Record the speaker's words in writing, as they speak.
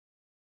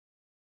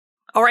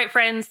All right,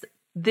 friends,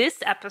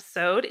 this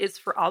episode is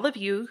for all of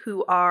you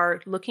who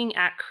are looking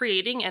at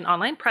creating an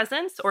online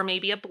presence or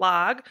maybe a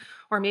blog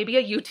or maybe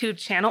a YouTube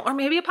channel or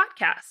maybe a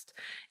podcast.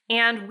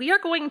 And we are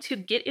going to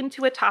get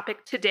into a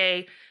topic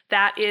today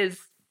that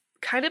is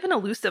kind of an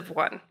elusive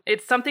one.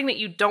 It's something that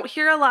you don't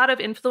hear a lot of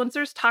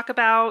influencers talk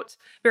about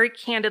very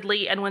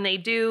candidly. And when they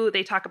do,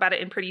 they talk about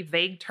it in pretty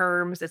vague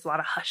terms. It's a lot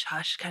of hush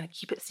hush, kind of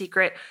keep it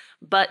secret.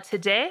 But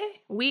today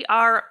we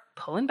are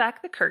pulling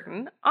back the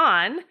curtain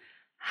on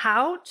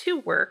how to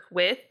work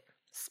with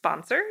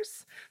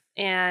sponsors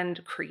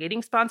and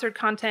creating sponsored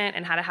content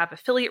and how to have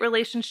affiliate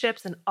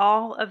relationships and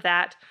all of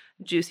that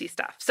juicy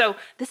stuff. So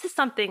this is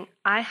something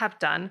I have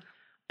done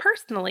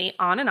personally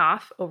on and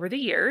off over the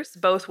years,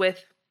 both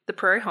with the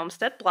Prairie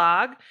Homestead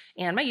blog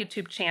and my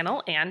YouTube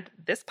channel and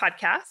this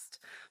podcast.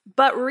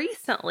 But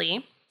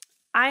recently,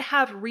 I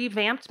have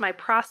revamped my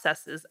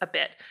processes a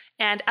bit,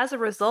 and as a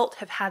result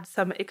have had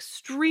some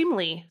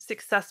extremely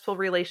successful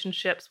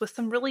relationships with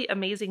some really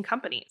amazing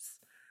companies.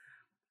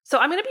 So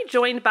I'm going to be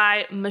joined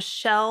by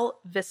Michelle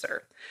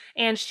Visser,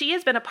 and she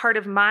has been a part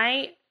of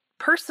my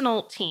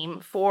personal team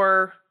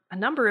for a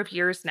number of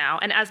years now.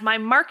 And as my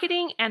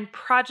marketing and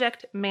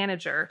project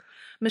manager,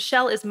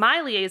 Michelle is my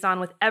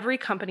liaison with every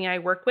company I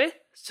work with,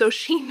 so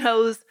she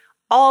knows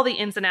all the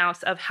ins and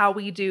outs of how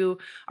we do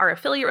our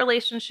affiliate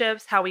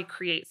relationships, how we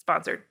create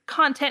sponsored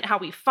content, how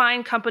we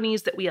find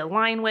companies that we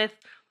align with,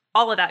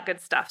 all of that good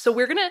stuff. So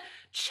we're going to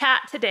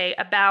chat today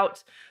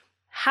about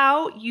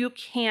how you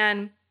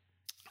can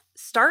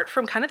start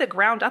from kind of the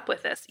ground up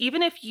with this.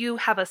 Even if you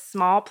have a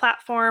small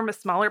platform, a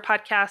smaller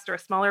podcast, or a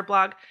smaller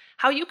blog,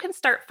 how you can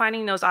start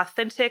finding those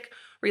authentic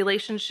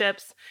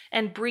relationships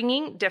and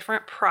bringing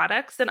different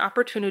products and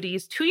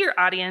opportunities to your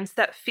audience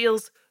that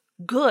feels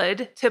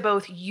good to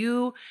both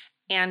you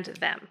and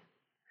them.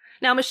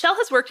 Now, Michelle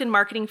has worked in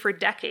marketing for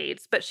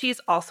decades, but she's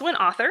also an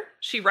author.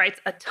 She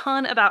writes a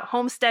ton about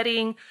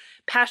homesteading,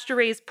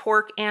 pasture-raised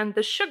pork, and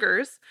the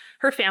sugars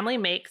her family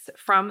makes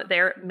from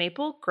their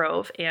maple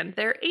grove and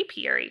their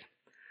apiary.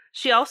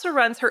 She also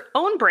runs her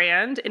own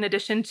brand in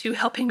addition to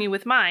helping me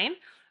with mine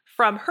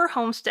from her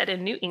homestead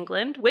in New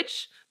England,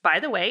 which, by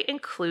the way,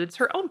 includes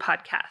her own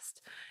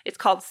podcast. It's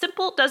called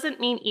Simple Doesn't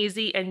Mean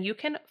Easy, and you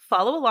can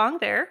follow along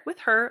there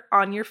with her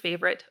on your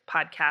favorite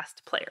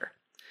podcast player.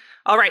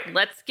 All right,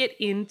 let's get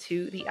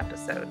into the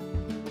episode.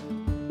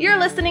 You're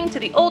listening to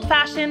the Old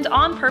Fashioned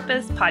On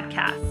Purpose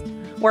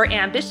podcast, where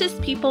ambitious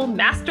people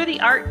master the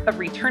art of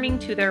returning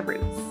to their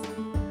roots.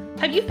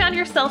 Have you found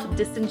yourself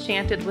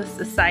disenchanted with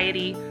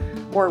society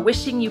or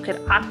wishing you could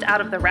opt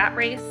out of the rat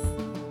race?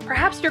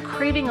 Perhaps you're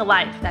craving a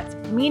life that's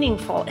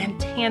meaningful and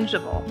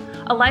tangible,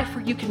 a life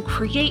where you can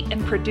create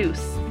and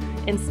produce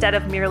instead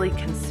of merely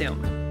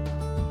consume.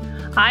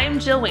 I am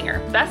Jill Winger,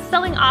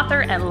 best-selling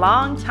author and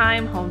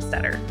longtime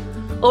homesteader.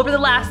 Over the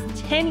last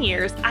 10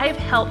 years, I have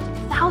helped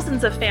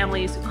thousands of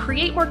families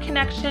create more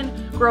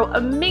connection, grow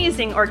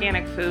amazing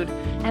organic food,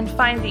 and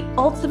find the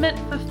ultimate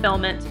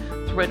fulfillment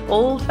through an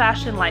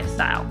old-fashioned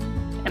lifestyle.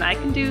 And I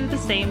can do the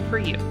same for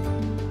you.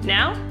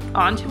 Now,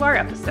 on to our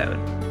episode.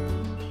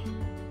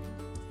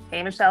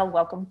 Hey, Michelle,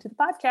 welcome to the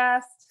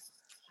podcast.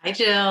 Hi,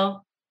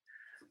 Jill.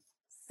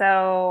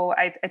 So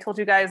I told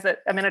you guys that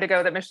a minute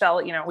ago that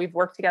Michelle, we've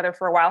worked together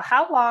for a while.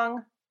 How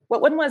long?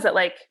 When was it?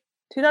 Like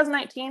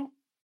 2019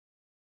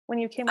 when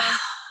you came on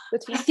the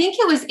team? I think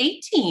it was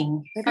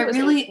 18.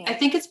 I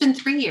think it's been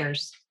 3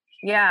 years.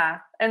 Yeah.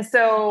 And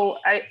so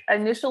I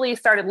initially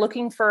started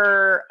looking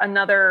for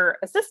another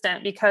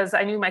assistant because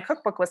I knew my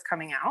cookbook was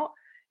coming out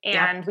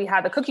and we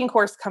had the cooking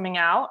course coming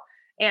out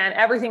and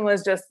everything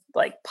was just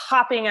like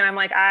popping. And I'm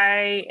like,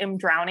 I am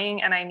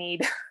drowning and I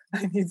need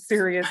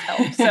serious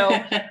help. So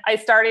I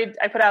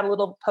put out a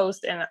little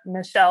post and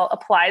Michelle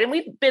applied, and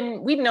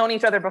we'd known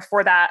each other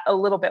before that a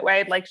little bit. I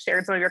had like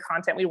shared some of your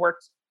content. We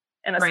worked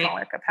in a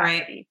smaller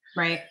capacity.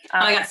 Right.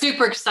 I got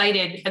super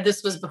excited.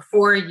 This was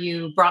before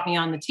you brought me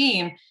on the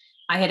team.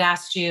 I had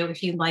asked you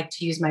if you'd like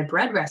to use my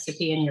bread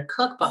recipe in your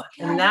cookbook.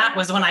 And that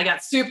was when I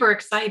got super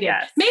excited.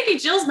 Yes. Maybe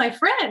Jill's my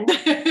friend.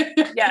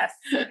 Yes.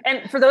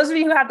 And for those of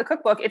you who have the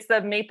cookbook, it's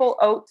the maple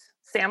oat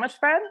sandwich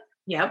bread.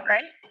 Yep.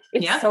 Right?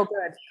 It's so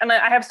good. And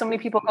I have so many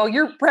people go,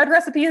 your bread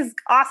recipe is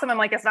awesome. I'm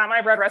like, it's not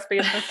my bread recipe.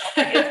 It's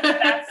the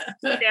best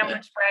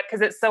sandwich bread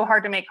because it's so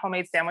hard to make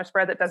homemade sandwich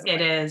bread that doesn't.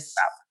 It is.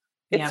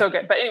 It's so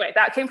good. But anyway,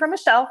 that came from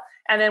Michelle.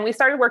 And then we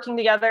started working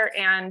together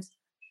and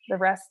the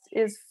rest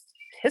is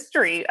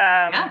history.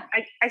 I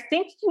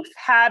think you've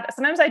had,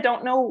 sometimes I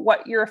don't know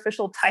what your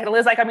official title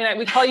is.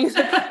 We call you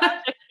the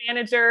project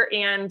manager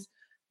and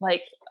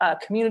like a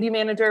community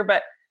manager,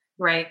 but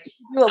you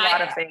do a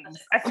lot of things.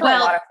 I throw a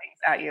lot of things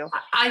at you.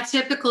 I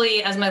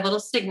typically, as my little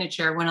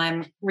signature, when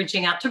I'm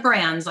reaching out to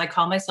brands, I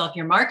call myself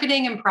your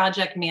marketing and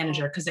project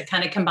manager because it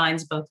kind of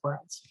combines both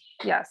worlds.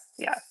 Yes.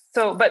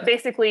 So, but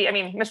basically,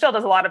 Michelle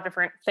does a lot of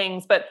different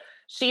things, but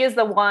she is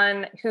the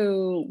one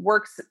who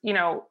works,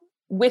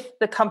 with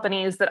the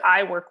companies that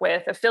I work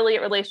with,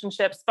 affiliate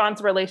relationships,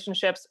 sponsor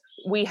relationships.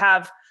 We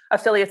have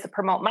affiliates that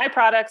promote my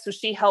products. So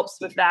she helps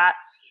with that.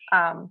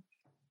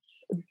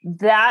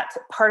 that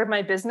part of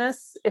my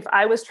business, if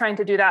I was trying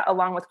to do that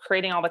along with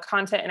creating all the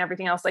content and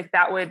everything else, like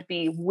that would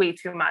be way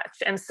too much.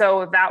 And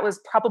so that was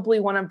probably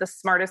one of the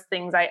smartest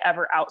things I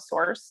ever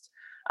outsourced.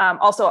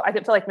 Also, I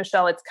feel like,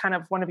 Michelle, it's kind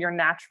of one of your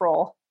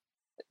natural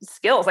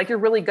skills. Like you're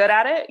really good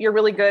at it. You're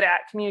really good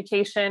at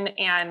communication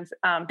and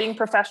being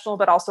professional,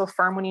 but also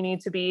firm when you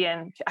need to be.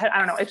 And I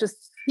don't know, it's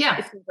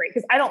great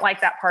because I don't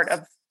like that part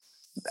of,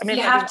 you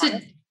have to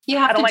do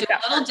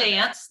a little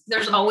dance.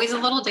 There's always a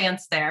little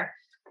dance there.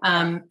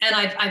 And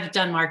I've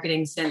done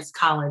marketing since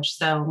college.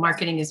 So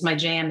marketing is my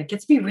jam. It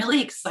gets me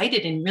really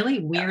excited in really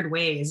weird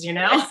ways, you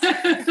know?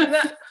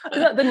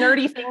 the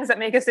nerdy things that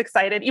make us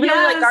excited. Even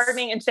though we like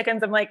gardening and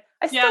chickens, I'm like,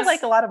 I still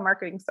like a lot of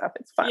marketing stuff.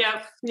 It's fun.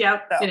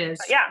 Yeah, so, it is.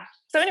 Yeah.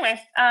 So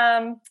anyway,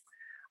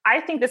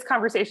 I think this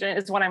conversation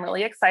is one I'm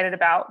really excited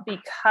about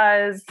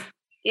because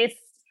it's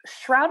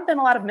shrouded in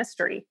a lot of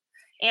mystery.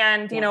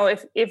 And, you know,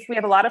 if we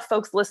have a lot of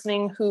folks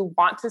listening who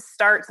want to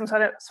start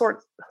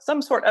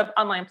some sort of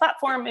online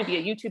platform, maybe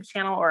a YouTube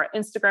channel or an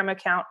Instagram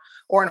account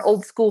or an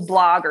old school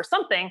blog or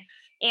something,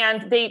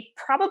 and they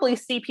probably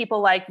see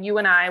people like you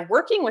and I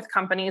working with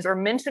companies or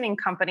mentioning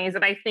companies.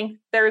 And I think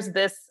there's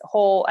this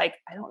whole, like,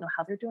 I don't know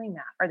how they're doing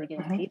that. Are they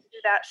getting paid to do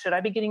that? Should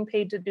I be getting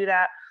paid to do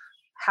that?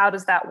 How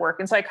does that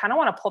work? And so I kind of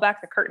want to pull back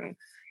the curtain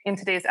in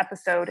today's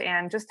episode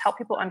and just help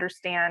people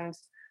understand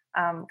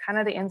kind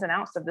of the ins and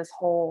outs of this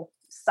whole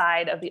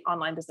side of the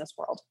online business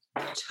world.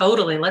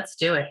 Totally. Let's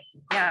do it.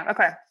 Yeah.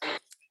 Okay.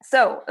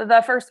 So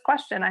the first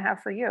question I have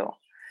for you,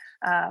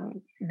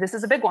 this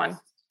is a big one.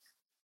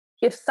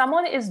 If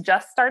someone is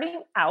just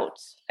starting out,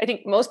 I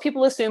think most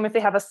people assume if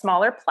they have a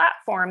smaller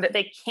platform that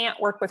they can't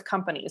work with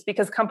companies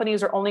because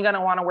companies are only going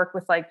to want to work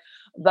with like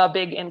the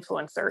big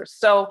influencers.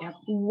 So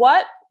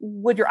what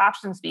would your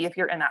options be if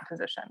you're in that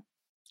position?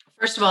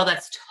 First of all,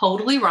 that's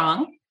totally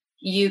wrong.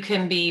 You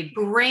can be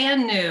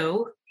brand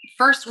new,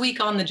 first week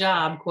on the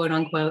job, quote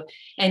unquote,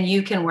 and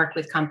you can work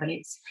with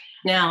companies.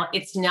 Now,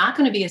 it's not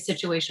going to be a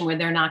situation where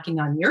they're knocking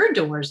on your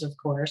doors, of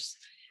course,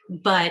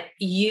 but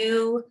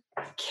you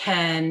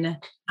can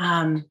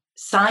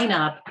sign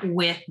up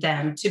with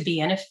them to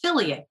be an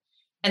affiliate.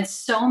 And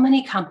so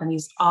many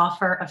companies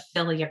offer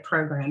affiliate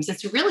programs.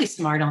 It's really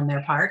smart on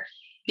their part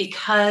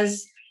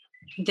because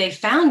they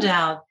found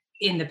out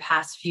in the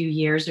past few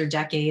years or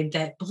decade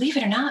that, believe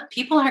it or not,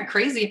 people aren't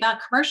crazy about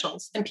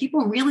commercials and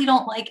people really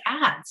don't like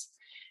ads.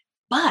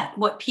 But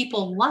what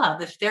people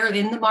love, if they're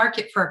in the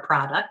market for a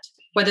product,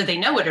 whether they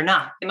know it or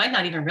not, they might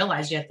not even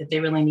realize yet that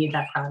they really need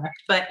that product,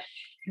 but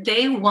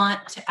they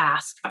want to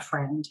ask a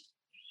friend.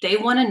 They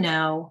want to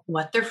know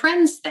what their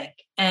friends think.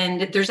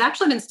 And there's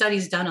actually been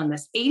studies done on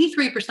this.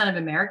 83% of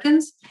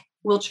Americans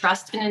will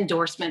trust an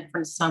endorsement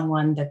from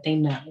someone that they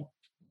know.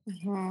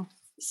 Mm-hmm.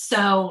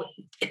 So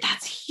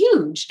that's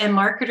huge. And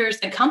marketers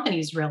and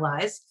companies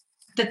realize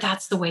that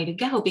that's the way to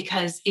go,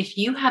 because if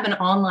you have an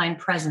online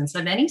presence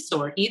of any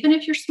sort, even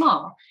if you're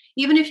small,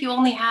 even if you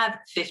only have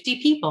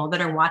 50 people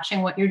that are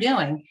watching what you're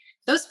doing,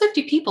 those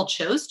 50 people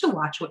chose to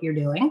watch what you're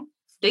doing.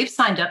 They've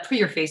signed up for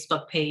your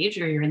Facebook page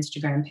or your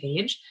Instagram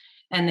page,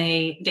 and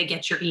they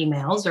get your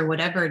emails or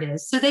whatever it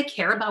is. So they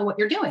care about what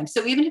you're doing.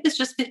 So even if it's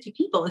just 50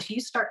 people, if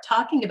you start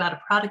talking about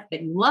a product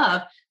that you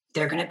love,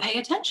 they're going to pay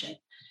attention.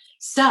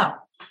 So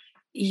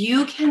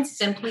you can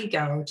simply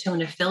go to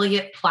an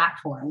affiliate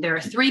platform. There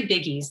are 3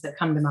 biggies that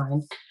come to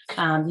mind.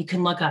 You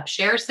can look up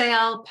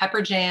ShareSale,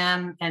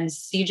 Pepperjam, and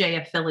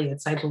CJ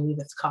Affiliates, I believe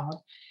it's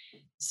called.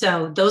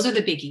 So those are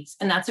the biggies.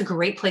 And that's a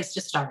great place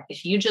to start.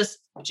 If you just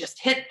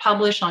hit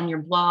publish on your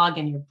blog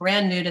and you're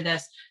brand new to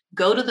this,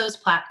 go to those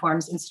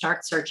platforms and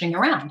start searching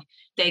around.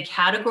 They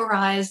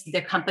categorize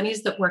the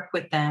companies that work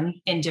with them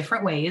in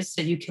different ways.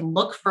 So you can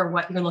look for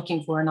what you're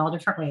looking for in all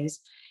different ways.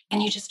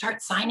 And you just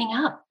start signing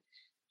up.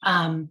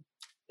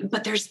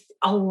 But there's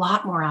a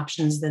lot more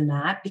options than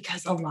that,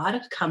 because a lot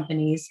of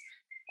companies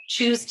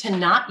choose to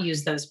not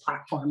use those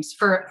platforms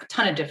for a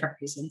ton of different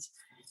reasons.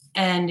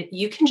 And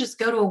you can just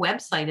go to a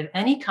website of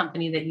any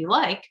company that you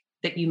like,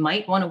 that you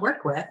might want to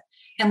work with,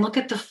 and look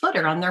at the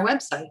footer on their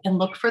website and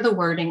look for the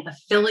wording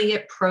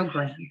affiliate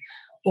program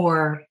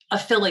or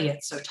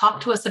affiliates. So talk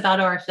to us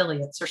about our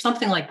affiliates or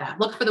something like that.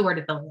 Look for the word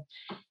affiliate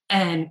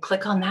and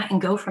click on that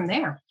and go from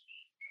there.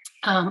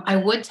 I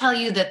would tell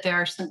you that there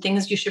are some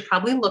things you should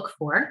probably look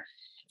for.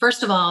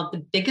 First of all,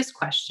 the biggest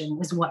question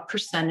is, what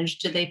percentage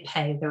do they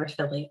pay their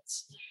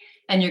affiliates?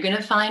 And you're going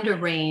to find a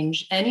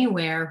range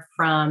anywhere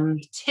from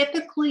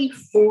typically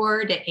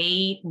 4 to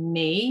 8,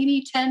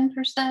 maybe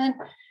 10%.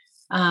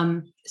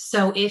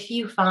 So if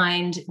you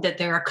find that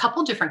there are a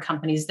couple different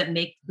companies that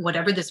make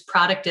whatever this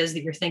product is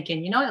that you're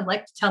thinking, I'd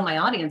like to tell my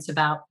audience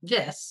about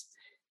this,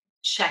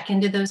 check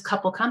into those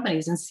couple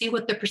companies and see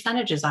what the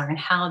percentages are and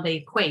how they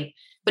equate.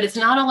 But it's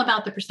not all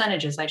about the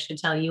percentages, I should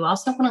tell you. You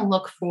also want to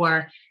look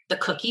for the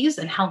cookies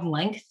and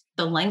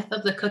the length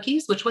of the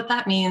cookies, which what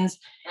that means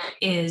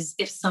is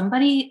if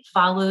somebody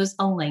follows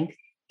a link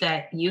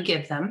that you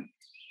give them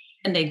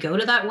and they go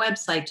to that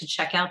website to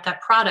check out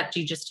that product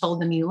you just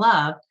told them you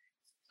love,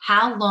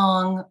 how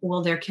long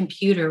will their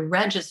computer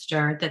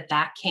register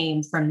that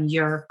came from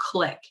your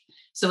click?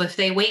 So if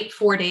they wait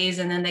 4 days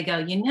and then they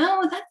go,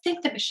 that thing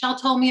that Michelle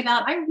told me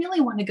about, I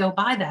really want to go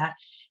buy that.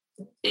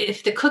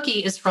 If the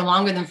cookie is for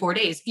longer than 4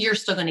 days, you're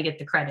still going to get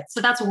the credit. So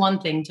that's one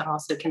thing to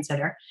also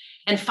consider.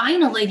 And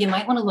finally, you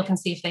might want to look and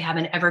see if they have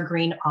an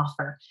evergreen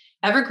offer.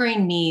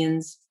 Evergreen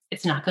means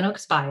it's not going to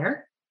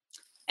expire.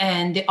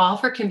 And the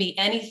offer can be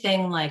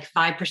anything like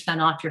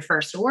 5% off your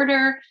first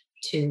order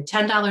to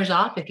 $10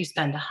 off if you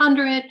spend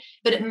 $100,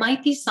 but it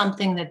might be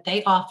something that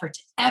they offer to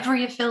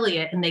every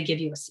affiliate, and they give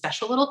you a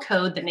special little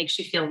code that makes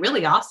you feel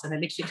really awesome. It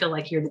makes you feel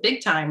like you're the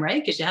big time,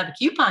 right? Because you have a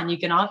coupon you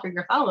can offer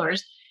your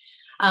followers.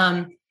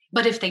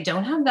 But if they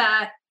don't have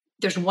that,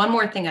 there's one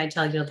more thing I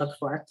tell you to look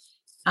for.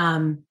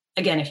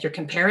 Again, if you're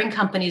comparing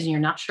companies and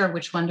you're not sure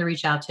which one to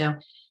reach out to,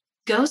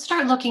 go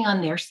start looking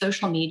on their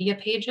social media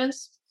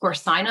pages or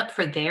sign up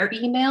for their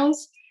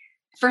emails.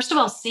 First of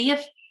all, see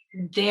if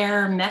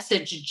their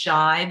message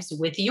jives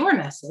with your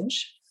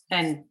message,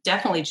 and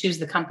definitely choose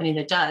the company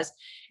that does.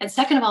 And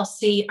second of all,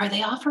 see, are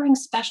they offering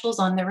specials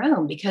on their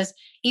own? Because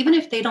even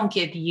if they don't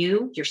give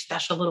you your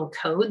special little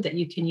code that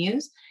you can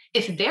use,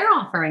 if they're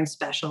offering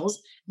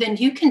specials, then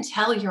you can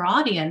tell your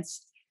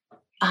audience,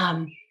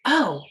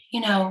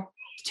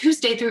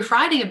 Tuesday through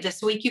Friday of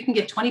this week, you can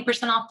get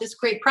 20% off this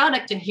great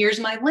product. And here's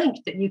my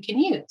link that you can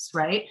use,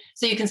 right?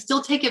 So you can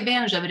still take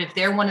advantage of it if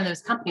they're one of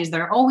those companies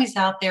that are always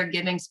out there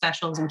giving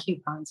specials and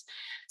coupons.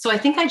 So I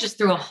think I just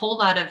threw a whole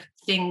lot of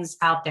things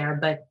out there,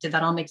 but did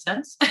that all make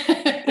sense?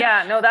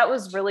 Yeah, no, that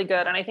was really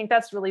good. And I think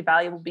that's really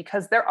valuable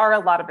because there are a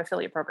lot of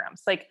affiliate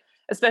programs, like,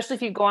 especially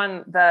if you go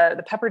on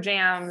the Pepper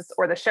Jams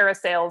or the Share a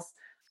Sales.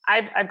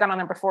 I've gone on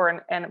there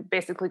before and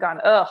basically gone,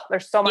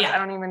 there's so much. Yeah. I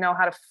don't even know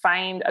how to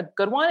find a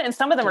good one. And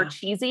some of them are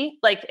cheesy,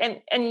 like,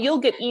 and you'll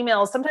get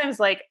emails sometimes,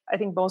 like, I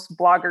think most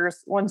bloggers,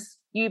 once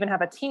you even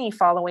have a teeny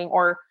following,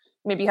 or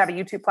maybe you have a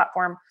YouTube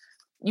platform,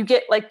 you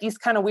get like these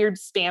kind of weird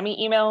spammy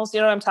emails.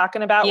 You know what I'm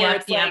talking about? Yeah, where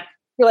it's like,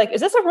 you're like,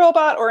 is this a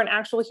robot or an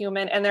actual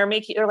human? And they're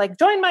like,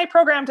 join my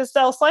program to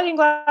sell sliding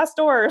glass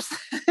doors.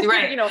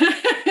 Right.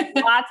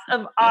 Lots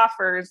of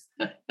offers.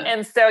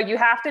 And so you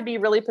have to be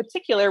really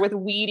particular with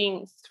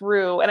weeding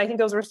through. And I think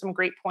those were some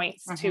great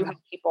points to help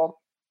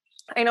people.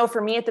 I know for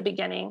me at the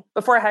beginning,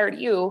 before I hired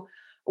you,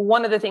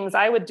 one of the things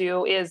I would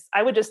do is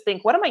I would just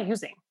think, what am I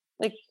using?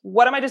 Like,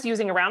 what am I just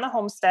using around the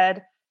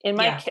homestead, in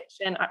my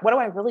kitchen? What do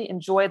I really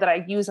enjoy that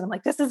I use? And I'm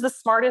like, this is the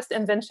smartest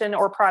invention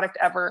or product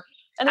ever.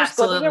 And just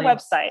go to their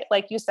website,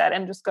 like you said,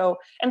 and just go.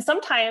 And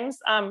sometimes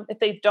if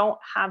they don't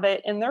have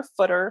it in their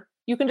footer,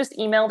 you can just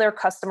email their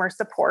customer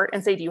support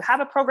and say, do you have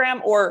a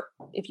program? Or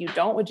if you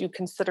don't, would you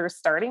consider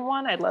starting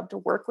one? I'd love to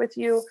work with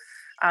you.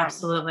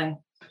 Absolutely.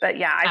 But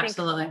yeah, I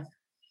think.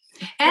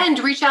 And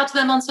reach out to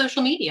them on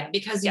social media,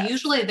 because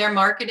usually their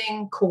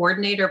marketing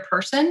coordinator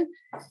person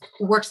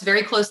works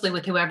very closely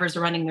with whoever's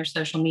running their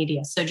social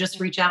media. So just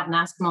reach out and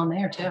ask them on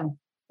there too.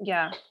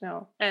 Yeah,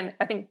 no. And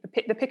I think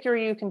the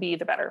pickier you can be,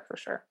 the better, for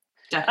sure.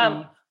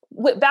 Definitely.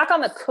 Back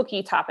on the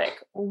cookie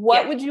topic,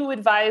 what would you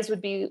advise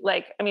would be,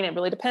 like, I mean, it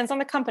really depends on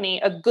the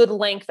company, a good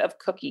length of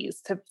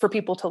cookies for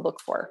people to look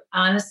for?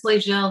 Honestly,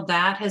 Jill,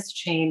 that has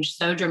changed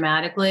so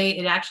dramatically.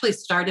 It actually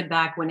started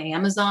back when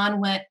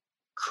Amazon went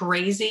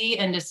crazy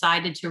and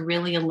decided to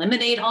really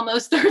eliminate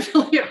almost their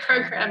affiliate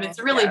program. It's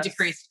really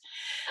decreased.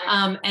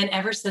 And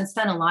ever since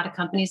then, a lot of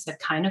companies have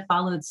kind of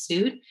followed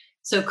suit.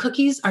 So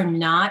cookies are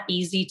not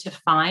easy to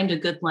find a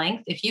good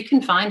length. If you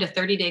can find a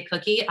 30-day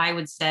cookie, I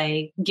would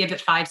say give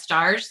it 5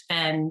 stars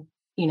and,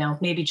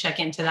 maybe check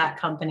into that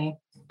company.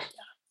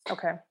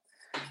 Okay.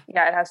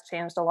 Yeah, it has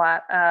changed a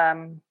lot.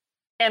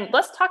 And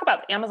let's talk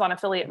about Amazon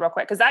affiliate real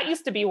quick, because that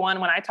used to be one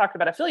when I talked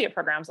about affiliate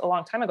programs a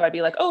long time ago. I'd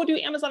be like, do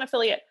Amazon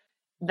affiliate.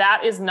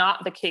 That is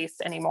not the case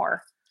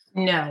anymore.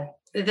 No.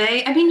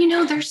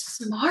 They're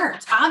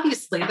smart.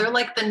 Obviously, they're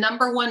like the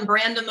number one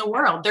brand in the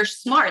world. They're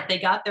smart. They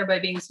got there by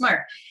being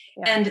smart.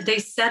 Yeah. And they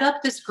set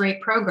up this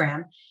great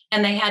program,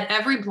 and they had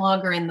every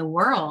blogger in the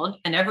world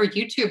and every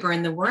YouTuber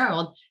in the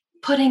world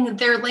putting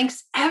their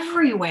links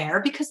everywhere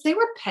because they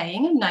were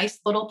paying a nice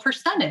little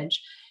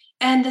percentage.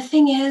 And the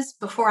thing is,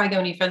 before I go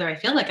any further, I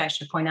feel like I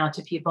should point out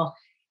to people,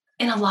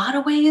 in a lot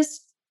of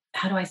ways,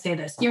 how do I say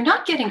this? You're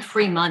not getting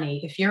free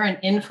money if you're an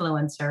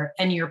influencer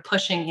and you're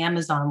pushing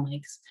Amazon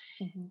links.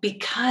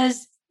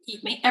 Because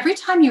every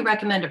time you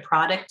recommend a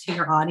product to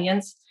your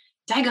audience,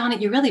 daggone it,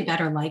 you really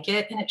better like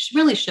it. And it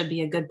really should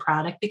be a good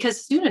product,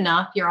 because soon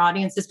enough, your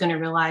audience is going to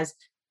realize,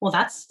 well,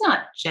 that's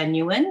not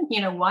genuine.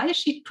 Why is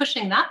she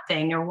pushing that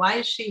thing? Or why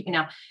is she,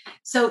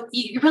 so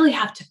you really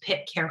have to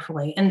pick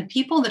carefully. And the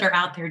people that are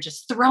out there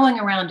just throwing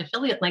around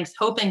affiliate links,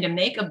 hoping to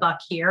make a buck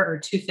here or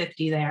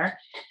 $2.50 there,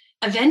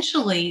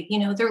 eventually,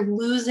 they're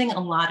losing a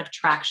lot of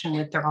traction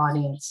with their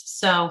audience.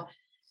 So,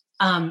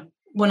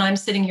 when I'm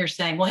sitting here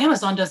saying, well,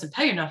 Amazon doesn't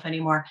pay enough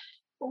anymore,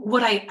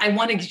 what I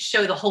want to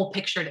show the whole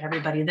picture to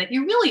everybody, that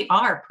you really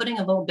are putting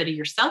a little bit of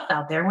yourself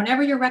out there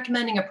whenever you're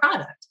recommending a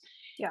product.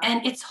 Yeah.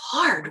 And it's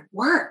hard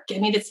work. I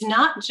mean, it's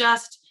not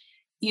just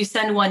you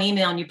send one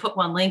email and you put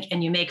one link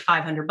and you make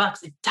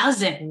 $500. It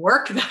doesn't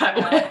work that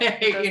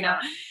way,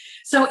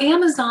 So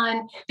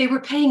Amazon, they were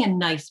paying a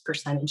nice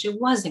percentage. It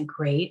wasn't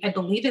great. I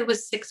believe it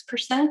was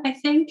 6%, I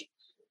think.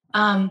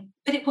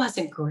 But it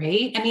wasn't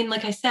great. I mean,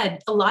 like I said,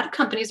 a lot of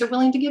companies are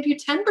willing to give you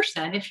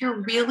 10% if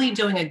you're really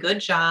doing a good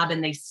job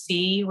and they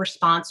see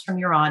response from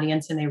your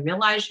audience and they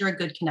realize you're a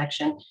good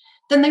connection,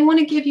 then they want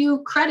to give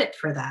you credit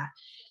for that.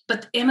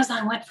 But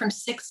Amazon went from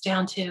 6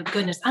 down to,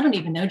 goodness, I don't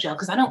even know, Jill,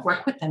 because I don't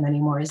work with them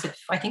anymore. Is it,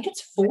 I think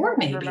it's 4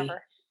 maybe.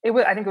 Remember. It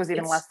was, I think it was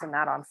even less than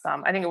that on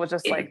some. I think it was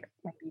just like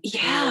maybe 2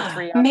 or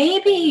 3.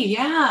 Maybe.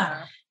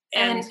 Yeah.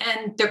 And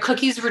their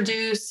cookies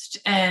reduced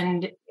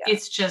and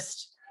it's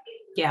just,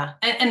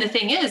 And the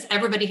thing is,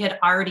 everybody had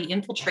already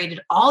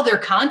infiltrated all their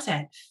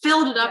content,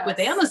 filled it up with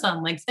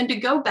Amazon links. And to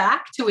go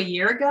back to a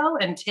year ago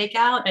and take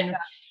out and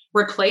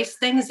replace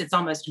things, it's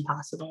almost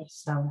impossible.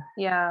 So,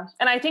 yeah.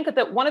 And I think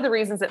that one of the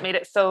reasons that made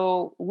it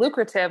so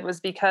lucrative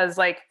was because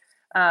like,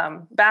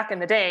 back in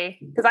the day,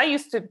 because I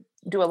used to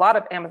do a lot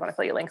of Amazon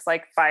affiliate links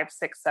like 5,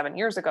 6, 7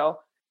 years ago.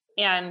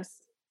 And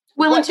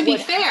and to be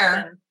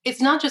fair,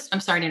 it's not just, I'm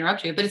sorry to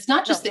interrupt you, but it's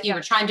not just that you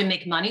were trying to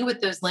make money with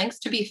those links.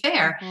 To be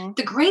fair,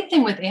 the great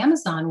thing with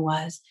Amazon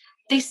was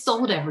they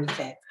sold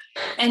everything.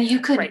 And you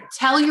could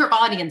tell your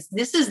audience,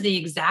 this is the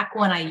exact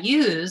one I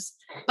use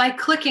by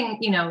clicking,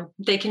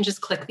 they can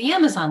just click the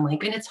Amazon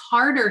link. And it's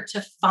harder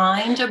to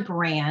find a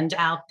brand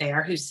out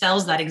there who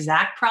sells that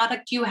exact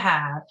product you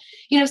have,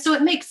 so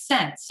it makes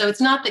sense. So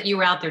it's not that you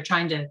were out there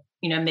trying to,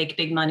 make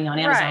big money on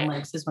Amazon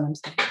links is what I'm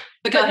saying.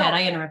 But go ahead.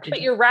 I interrupted you.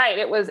 But you're right.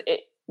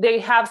 They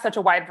have such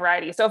a wide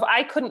variety. So if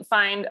I couldn't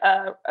find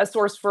a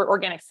source for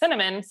organic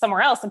cinnamon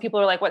somewhere else, and people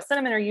are like, what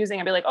cinnamon are you using?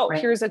 I'd be like,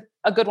 here's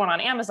a good one on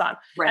Amazon.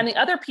 Right. And the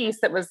other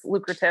piece that was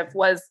lucrative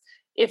was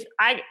if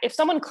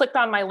someone clicked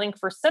on my link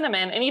for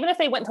cinnamon, and even if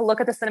they went to look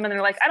at the cinnamon,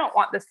 they're like, I don't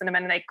want this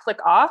cinnamon, and they click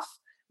off,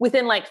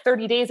 within like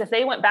 30 days, if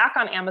they went back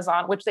on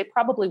Amazon, which they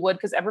probably would,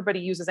 because everybody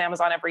uses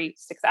Amazon every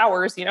 6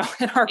 hours, in our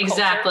culture.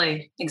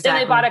 Exactly. Then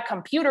they bought a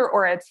computer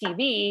or a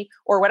TV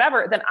or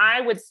whatever, then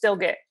I would still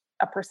get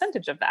a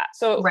percentage of that.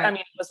 So, I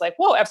mean, it was like,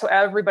 whoa, so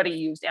everybody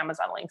used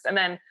Amazon links. And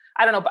then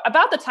I don't know, but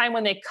about the time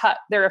when they cut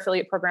their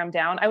affiliate program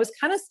down, I was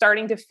kind of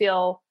starting to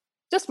feel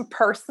just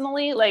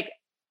personally, like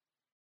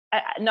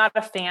not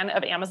a fan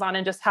of Amazon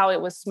and just how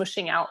it was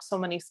smushing out so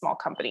many small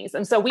companies.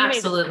 And so we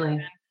made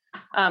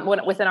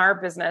within our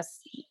business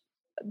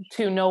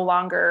to no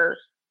longer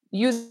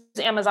use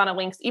Amazon and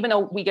links, even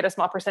though we get a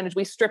small percentage.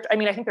 We stripped, I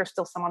think there's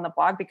still some on the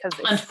blog because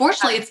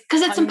unfortunately it's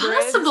because it's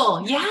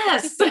impossible.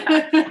 Yes.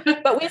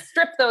 But we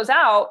stripped those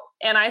out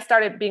and I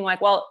started being like,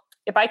 well,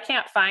 if I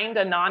can't find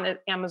a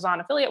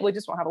non-Amazon affiliate, we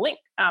just won't have a link.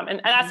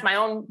 And that's my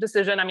own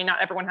decision.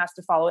 Not everyone has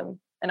to follow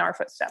in our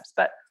footsteps,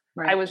 but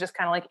I was just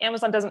kind of like,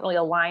 Amazon doesn't really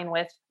align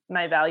with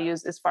my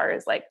values as far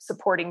as like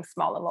supporting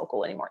small and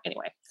local anymore.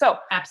 Anyway. So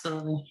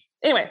absolutely.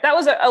 Anyway, that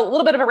was a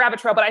little bit of a rabbit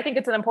trail, but I think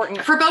it's an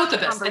important for both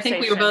of us. I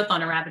think we were both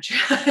on a rabbit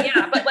trail.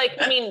 Yeah, but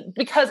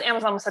because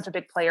Amazon was such a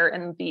big player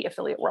in the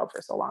affiliate world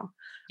for so long.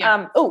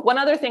 Yeah. One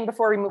other thing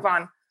before we move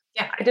on.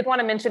 Yeah. I did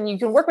want to mention you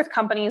can work with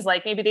companies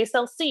like maybe they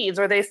sell seeds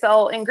or they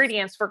sell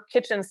ingredients for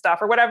kitchen stuff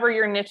or whatever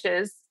your niche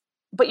is,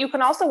 but you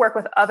can also work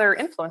with other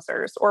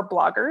influencers or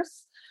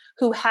bloggers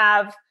who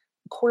have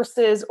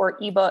courses or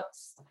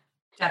ebooks.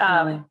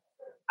 Definitely.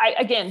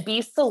 Again,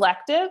 be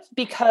selective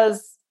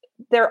because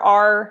there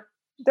are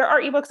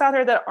ebooks out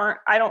there that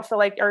I don't feel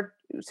like are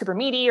super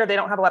meaty or they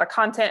don't have a lot of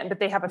content, but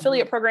they have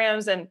affiliate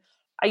programs. And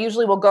I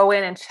usually will go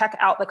in and check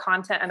out the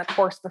content and the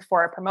course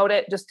before I promote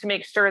it, just to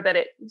make sure that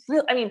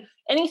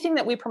anything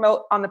that we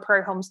promote on the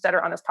Prairie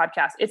Homesteader on this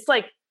podcast, it's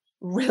like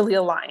really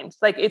aligned.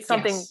 Like it's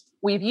something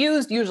we've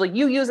used. Usually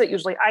you use it.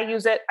 Usually I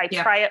use it. I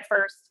try it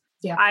first.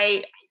 Yeah.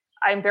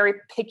 I'm very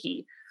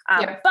picky.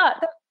 But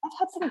I've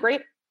had some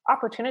great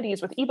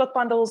opportunities with ebook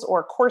bundles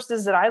or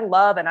courses that I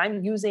love and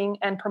I'm using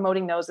and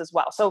promoting those as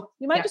well. So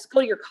you might just go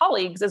to your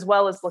colleagues as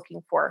well as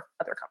looking for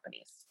other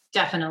companies.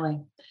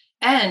 Definitely.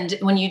 And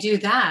when you do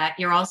that,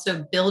 you're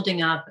also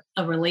building up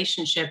a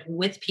relationship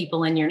with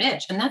people in your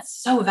niche. And that's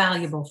so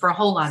valuable for a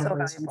whole lot of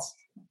reasons.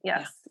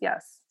 Yes.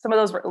 Some of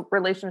those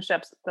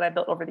relationships that I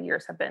built over the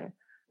years have been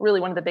really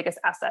one of the biggest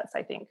assets,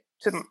 I think,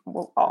 to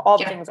all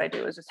the things I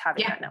do is just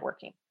having that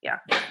networking. Yeah.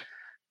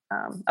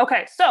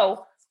 Okay.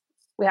 So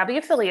we have the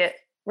affiliate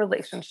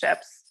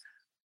relationships.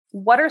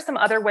 What are some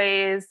other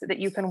ways that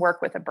you can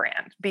work with a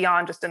brand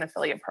beyond just an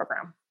affiliate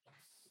program?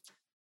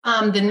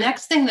 The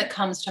next thing that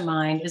comes to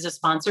mind is a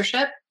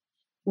sponsorship,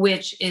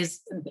 which is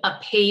a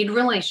paid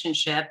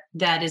relationship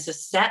that is a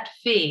set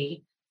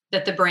fee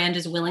that the brand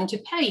is willing to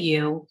pay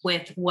you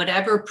with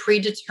whatever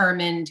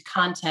predetermined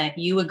content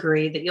you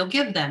agree that you'll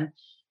give them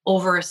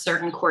over a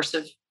certain course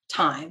of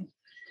time.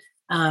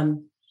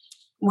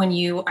 When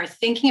you are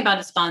thinking about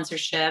a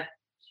sponsorship,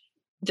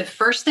 the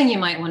first thing you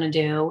might want to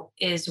do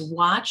is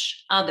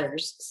watch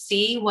others,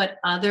 see what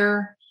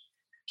other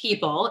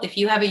people, if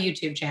you have a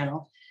YouTube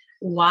channel,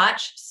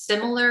 watch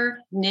similar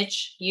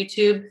niche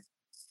YouTube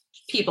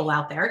people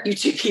out there,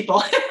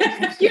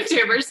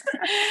 YouTubers,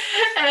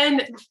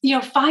 and,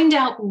 find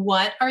out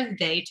what are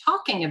they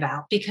talking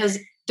about? Because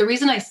the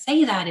reason I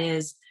say that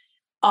is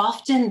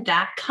often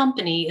that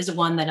company is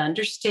one that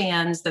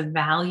understands the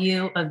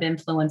value of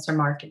influencer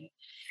marketing.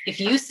 If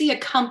you see a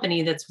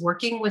company that's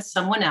working with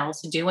someone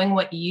else doing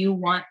what you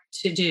want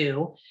to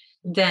do,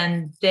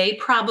 then they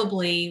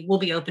probably will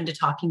be open to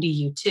talking to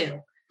you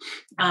too.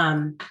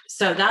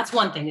 So that's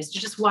one thing, is to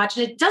just watch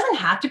it. It doesn't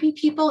have to be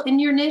people in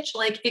your niche.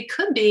 Like, it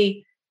could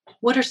be,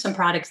 what are some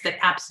products that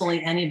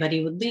absolutely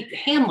anybody would leave?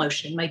 Hand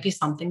lotion might be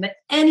something that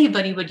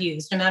anybody would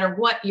use, no matter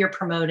what you're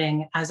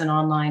promoting as an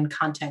online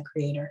content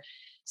creator.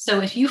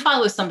 So if you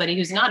follow somebody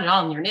who's not at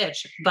all in your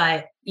niche,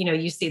 but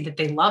you see that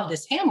they love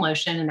this hand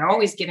lotion and they're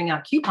always giving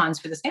out coupons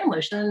for this hand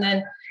lotion, and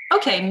then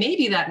okay,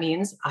 maybe that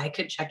means I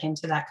could check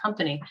into that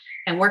company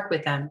and work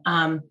with them.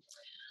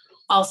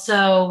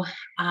 Also,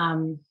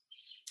 I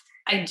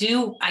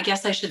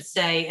guess I should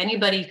say,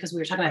 anybody, because we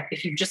were talking about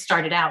if you just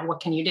started out, what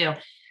can you do?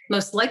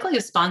 Most likely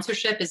a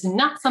sponsorship is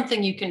not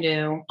something you can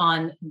do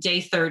on day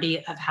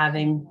 30 of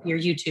having your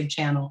YouTube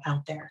channel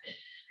out there.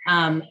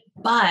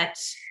 But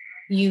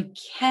you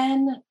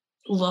can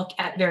look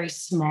at very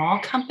small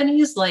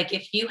companies. Like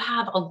if you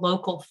have a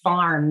local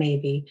farm,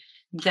 maybe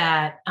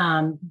that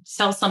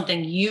sells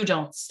something you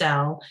don't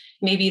sell,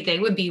 maybe they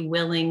would be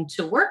willing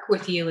to work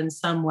with you in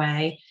some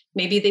way.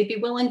 Maybe they'd be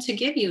willing to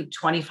give you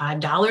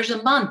 $25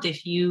 a month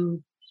if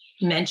you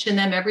mention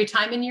them every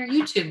time in your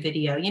YouTube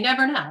video. You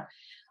never know.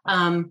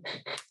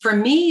 For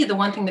me, the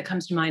one thing that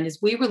comes to mind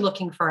is we were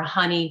looking for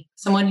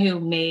someone who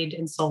made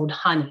and sold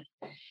honey.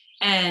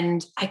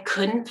 And I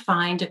couldn't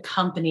find a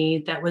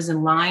company that was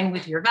in line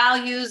with your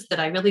values that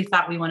I really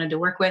thought we wanted to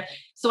work with.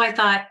 So I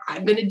thought,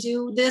 I'm going to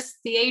do this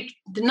the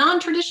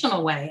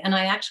non-traditional way. And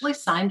I actually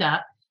signed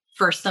up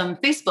for some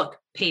Facebook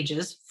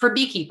pages for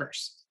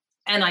beekeepers.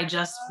 And I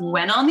just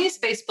went on these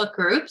Facebook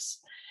groups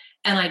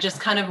and I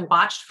just kind of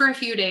watched for a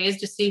few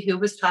days to see who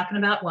was talking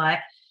about what.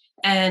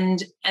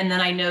 And then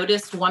I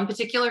noticed one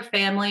particular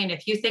family and a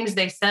few things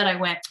they said. I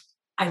went,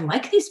 I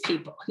like these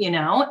people, and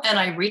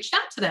I reached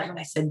out to them and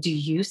I said, do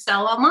you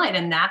sell online?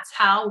 And that's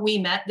how we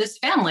met this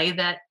family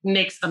that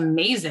makes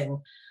amazing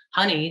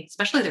honey,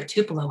 especially their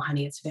Tupelo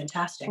honey. It's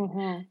fantastic.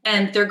 Mm-hmm.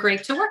 And they're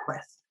great to work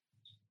with.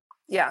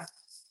 Yeah.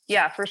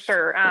 Yeah, for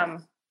sure.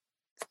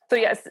 So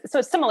yes, so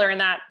it's similar in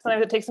that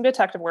sometimes it takes some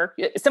detective work,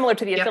 similar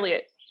to the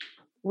affiliate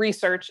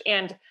research.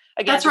 And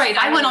again, that's right.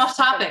 I went off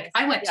topic.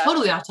 I went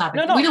totally off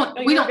topic. No, we don't.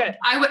 Good.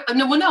 I was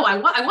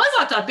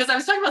off topic because I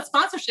was talking about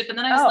sponsorship, and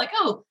then I was like,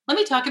 oh, let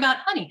me talk about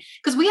honey,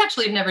 because we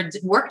actually have never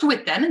worked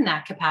with them in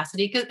that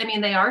capacity. Because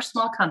they are a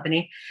small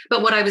company,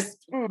 but what I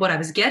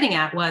was getting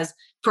at was,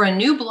 for a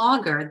new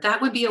blogger,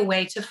 that would be a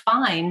way to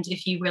find,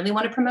 if you really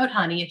want to promote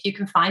honey, if you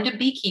can find a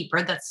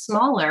beekeeper that's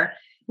smaller.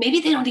 Maybe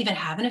they don't even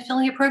have an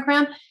affiliate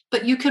program,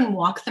 but you can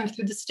walk them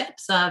through the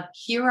steps of,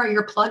 here are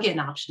your plugin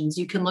options.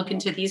 You can look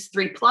into these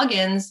 3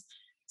 plugins.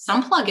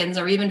 Some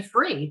plugins are even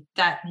free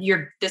that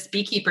this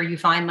beekeeper you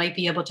find might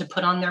be able to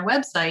put on their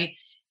website,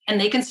 and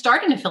they can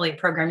start an affiliate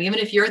program, even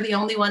if you're the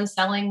only one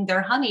selling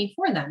their honey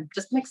for them.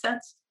 Does that make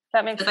sense?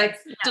 That makes sense.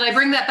 Did I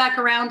bring that back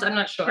around? I'm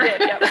not sure.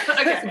 Yeah.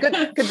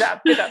 Okay. Good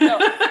job. No,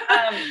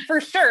 for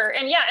sure.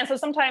 And and so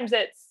sometimes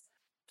it's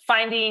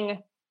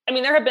finding,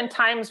 there have been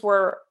times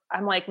where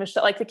I'm like,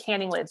 Michelle, like the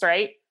canning lids,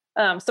 right?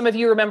 Some of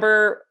you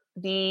remember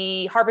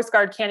the Harvest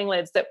Guard canning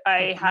lids that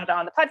I had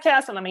on the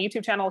podcast and on my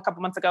YouTube channel a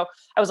couple months ago.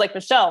 I was like,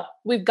 Michelle,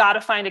 we've got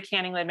to find a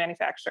canning lid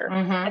manufacturer.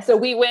 Mm-hmm. And so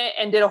we went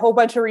and did a whole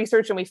bunch of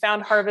research and we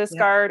found Harvest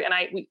Guard, and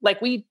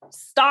we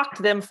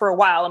stocked them for a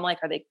while. I'm like,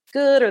 are they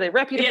good? Are they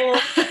reputable?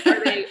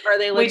 Yeah. Are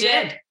they legit? We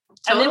did.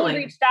 Totally. And then we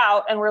reached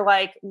out and we're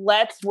like,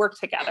 let's work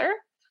together.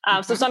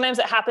 So sometimes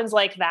it happens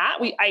like that.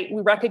 We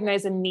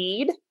recognize a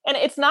need, and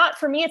it's not,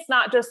 for me, it's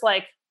not just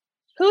like,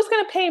 who's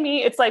going to pay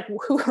me? It's like,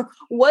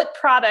 what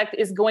product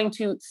is going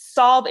to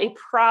solve a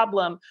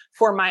problem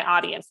for my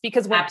audience?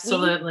 Because when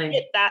we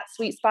hit that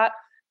sweet spot,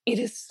 it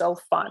is so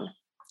fun.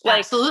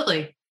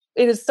 Absolutely.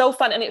 It is so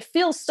fun. And it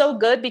feels so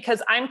good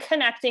because I'm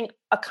connecting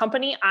a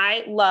company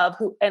I love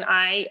and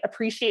I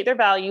appreciate their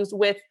values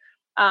with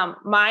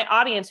my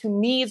audience who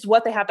needs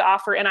what they have to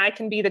offer. And I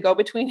can be the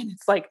go-between. And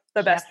it's like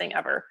the best thing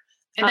ever.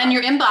 And then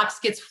your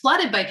inbox gets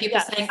flooded by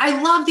people saying,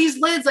 I love these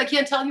lids. I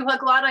can't tell you how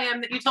glad I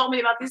am that you told me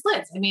about these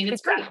lids. It's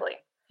exactly great.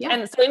 Yeah.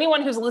 And so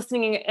anyone who's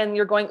listening and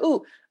you're going,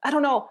 ooh, I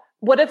don't know.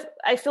 What if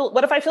I feel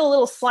a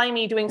little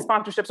slimy doing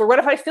sponsorships, or what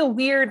if I feel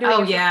weird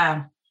doing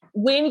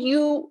when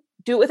you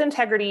do it with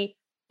integrity,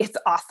 it's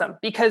awesome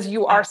because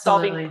you are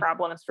solving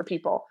problems for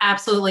people.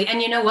 Absolutely.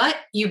 And you know what?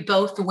 You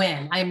both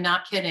win. I'm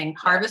not kidding.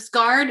 Harvest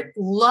Guard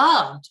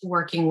loved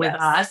working with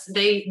us.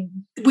 We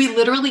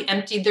literally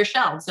emptied their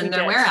shelves in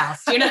their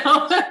warehouse, And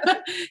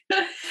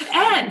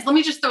let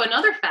me just throw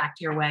another fact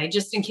your way,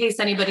 just in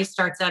case anybody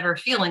starts ever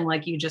feeling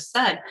like you just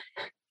said.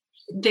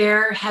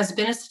 There has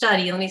been a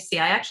study. Let me see.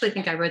 I actually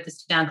think I wrote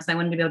this down because I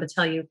wanted to be able to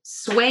tell you.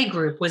 Sway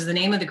Group was the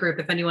name of the group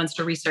if anyone wants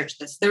to research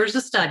this. There was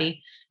a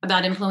study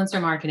about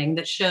influencer marketing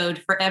that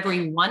showed for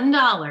every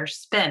 $1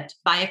 spent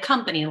by a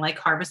company like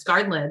Harvest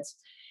Guard Lids,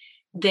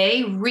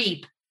 they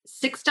reap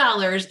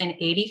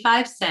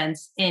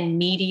 $6.85 in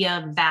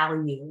media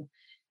value.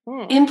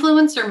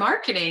 Influencer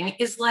marketing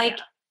is like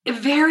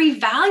very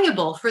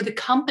valuable for the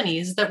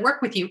companies that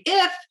work with you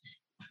if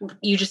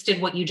you just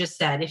did what you just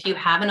said. If you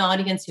have an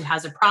audience who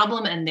has a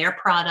problem and their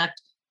product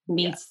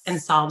meets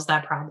and solves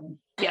that problem.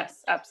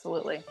 Yes,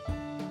 absolutely.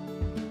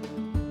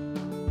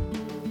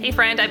 Hey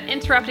friend, I'm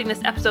interrupting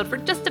this episode for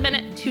just a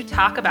minute to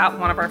talk about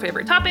one of our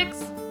favorite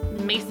topics,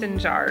 mason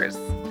jars.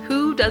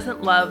 Who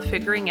doesn't love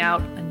figuring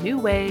out a new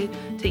way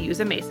to use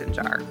a mason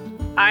jar?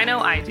 I know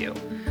I do.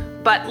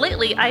 But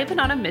lately, I've been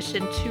on a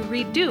mission to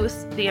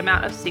reduce the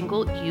amount of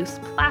single-use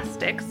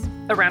plastics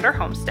around our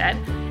homestead,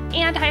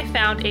 and I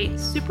found a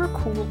super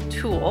cool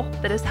tool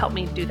that has helped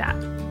me do that.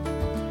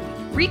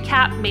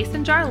 Recap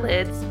mason jar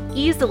lids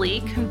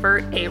easily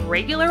convert a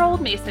regular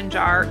old mason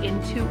jar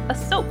into a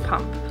soap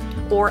pump,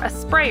 or a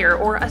sprayer,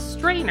 or a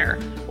strainer,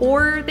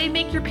 or they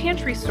make your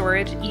pantry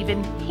storage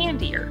even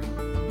handier.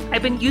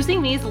 I've been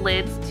using these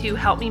lids to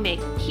help me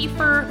make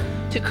kefir,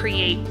 to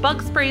create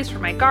bug sprays for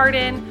my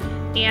garden,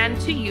 and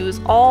to use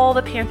all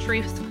the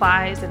pantry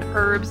supplies and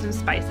herbs and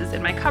spices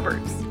in my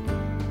cupboards.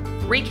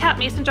 Recap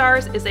Mason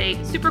Jars is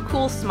a super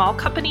cool small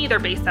company. They're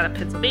based out of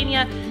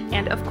Pennsylvania,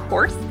 and of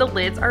course, the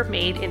lids are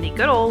made in the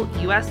good old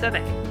US of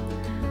A.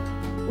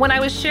 When I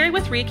was sharing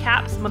with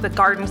Recap some of the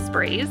garden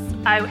sprays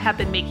I have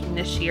been making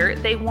this year,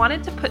 they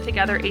wanted to put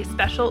together a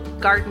special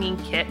gardening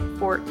kit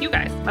for you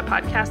guys, my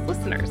podcast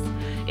listeners.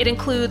 It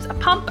includes a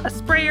pump, a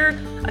sprayer,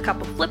 a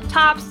couple flip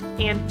tops,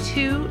 and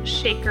 2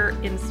 shaker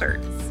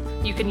inserts.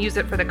 You can use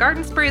it for the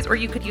garden sprays, or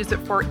you could use it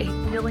for a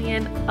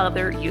million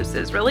other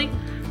uses. Really,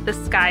 the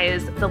sky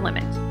is the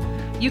limit.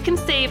 You can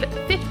save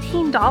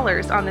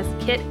 $15 on this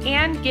kit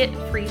and get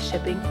free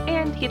shipping,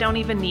 and you don't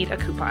even need a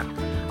coupon.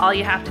 All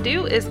you have to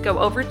do is go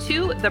over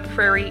to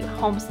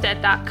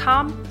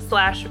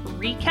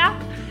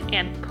theprairiehomestead.com/recap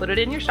and put it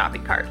in your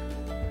shopping cart.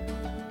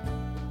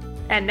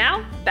 And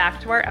now back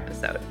to our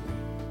episode.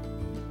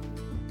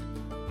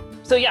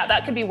 So yeah,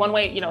 that could be one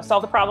way,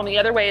 solve the problem. The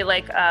other way,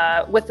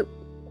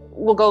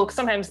 we'll go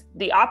sometimes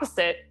the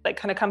opposite,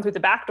 kind of come through the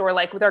back door,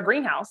 like with our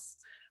greenhouse.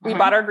 We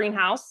bought our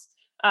greenhouse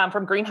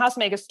from Greenhouse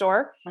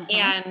Megastore,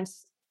 and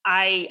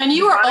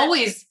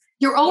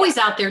you're always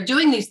out there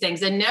doing these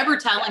things and never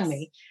telling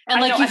me.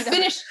 And you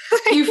finish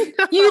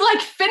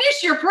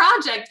your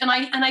project, and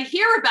I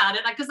hear about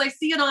it because I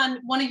see it on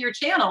one of your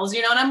channels,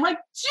 and I'm like,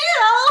 Jill.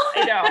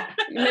 I know.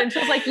 And then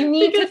she's like, you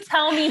need to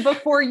tell me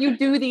before you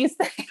do these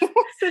things.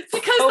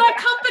 Because that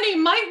company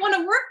might want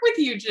to work with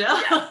you, Jill.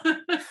 Yeah.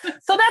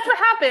 So that's what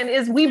happened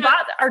is we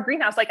bought our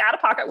greenhouse out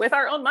of pocket with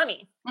our own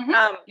money.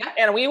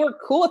 And we were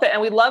cool with it,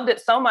 and we loved it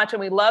so much.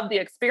 And we loved the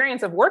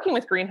experience of working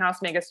with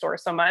Greenhouse Megastore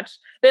so much.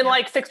 Then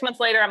 6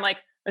 months later, I'm like,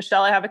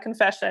 Michelle, I have a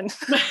confession.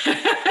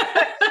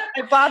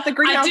 I bought the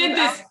greenhouse.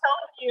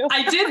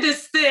 I did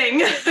this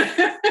thing.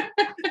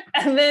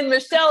 And then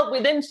Michelle,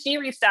 she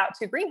reached out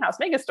to Greenhouse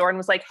Megastore and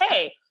was like,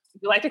 hey,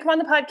 would you like to come on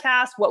the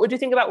podcast? What would you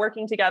think about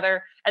working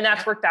together? And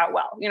that's worked out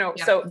well,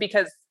 so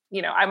because,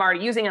 I'm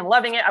already using and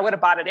loving it. I would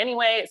have bought it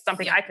anyway. It's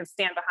something I can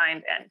stand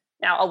behind. And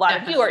now a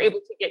lot of you are able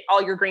to get all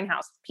your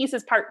greenhouse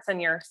pieces, parts,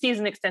 and your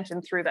season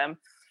extension through them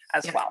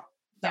as well.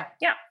 So,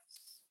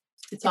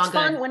 It's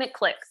fun when it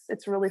clicks.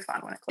 It's really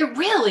fun when it clicks. It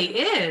really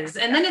is.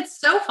 And then it's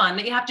so fun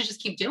that you have to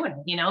just keep doing it,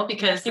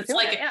 because it's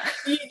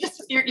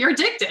you're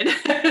addicted.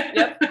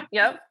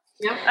 Yep.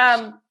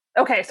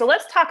 Okay. So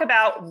let's talk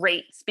about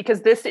rates,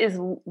 because this is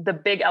the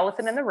big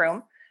elephant in the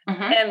room.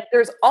 And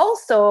there's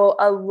also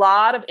a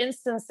lot of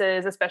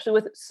instances, especially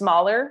with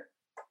smaller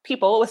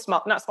people,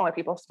 not smaller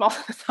people, small.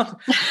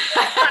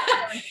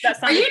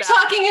 Are you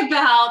talking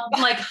about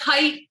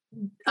height?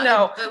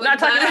 No, not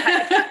talking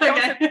about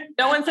height.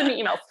 No one send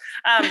me emails.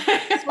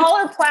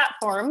 Smaller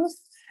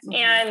platforms.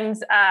 And,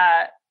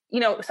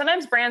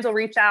 sometimes brands will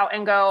reach out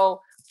and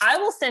go, I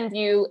will send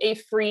you a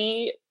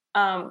free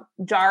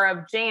jar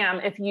of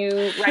jam if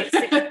you write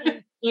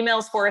 16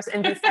 emails for us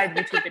and do 5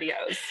 YouTube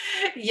videos.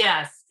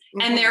 Yes.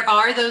 And there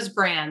are those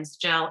brands,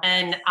 Jill,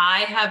 and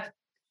I have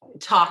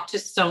talked to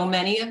so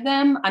many of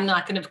them. I'm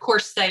not going to, of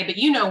course, say, but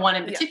one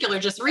in particular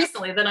just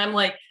recently that I'm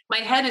like, my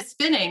head is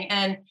spinning,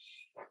 and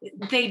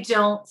they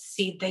don't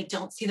see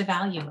the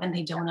value, and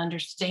they don't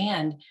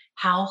understand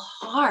how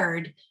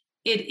hard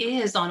it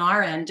is on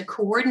our end to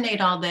coordinate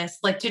all this,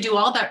 to do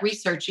all that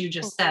research you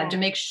just said, to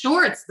make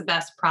sure it's the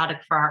best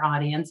product for our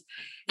audience.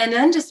 And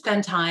then to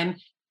spend time,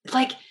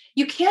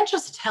 you can't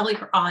just tell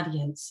your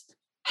audience,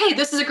 hey,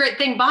 this is a great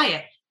thing, buy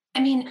it. I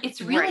mean,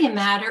 it's really a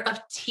matter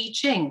of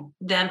teaching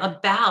them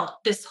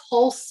about this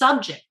whole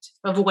subject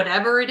of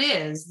whatever it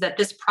is that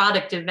this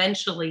product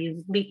eventually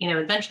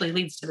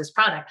leads to this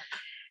product.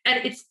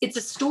 And it's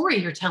a story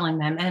you're telling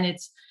them, and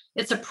it's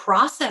a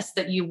process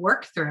that you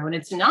work through, and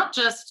it's not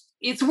just,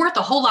 it's worth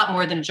a whole lot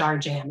more than a jar of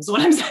jam is what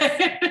I'm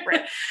saying.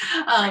 Right.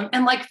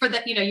 And for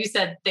that, you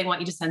said they want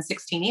you to send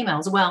 16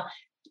 emails. Well,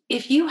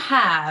 if you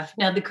have,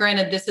 now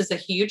granted, this is a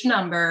huge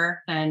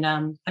number, and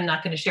I'm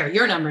not going to share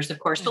your numbers, of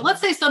course, but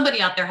let's say somebody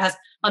out there has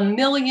 1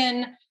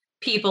 million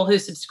people who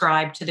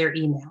subscribe to their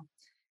email,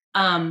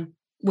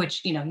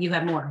 which, you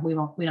have more. We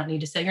don't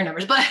need to say your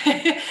numbers, but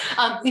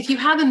If you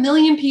have 1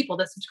 million people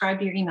that subscribe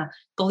to your email,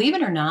 believe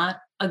it or not,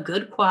 a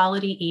good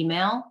quality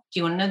email, do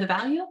you want to know the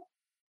value?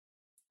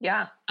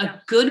 Yeah.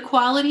 A good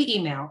quality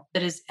email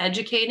that is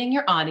educating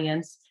your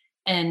audience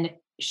and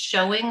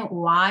showing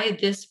why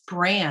this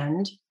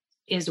brand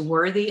is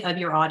worthy of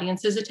your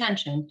audience's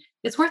attention,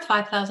 it's worth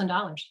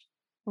 $5,000.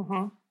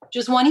 Mm-hmm.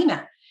 Just one email.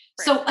 Right.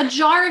 So a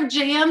jar of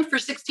jam for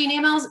 16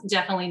 emails?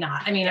 Definitely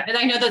not. I mean,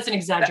 I know that's an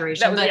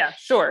exaggeration, but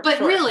sure. But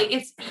really,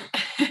 it's,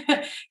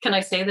 can I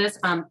say this?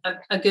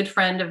 A good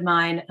friend of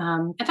mine,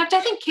 in fact,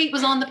 I think Kate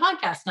was on the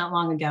podcast not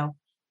long ago.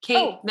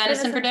 Kate,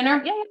 Venison for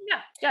Dinner?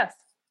 Yeah. Yes.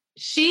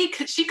 She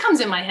comes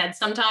in my head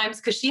sometimes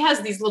because she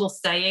has these little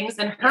sayings,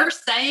 and her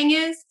saying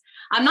is,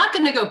 I'm not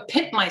going to go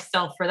pimp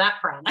myself for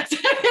that product. But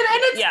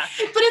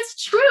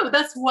it's true.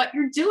 That's what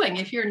you're doing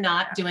if you're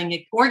not doing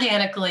it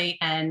organically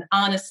and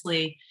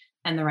honestly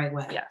and the right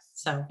way. Yes.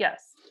 So,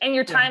 yes. And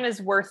your time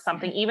is worth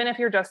something, even if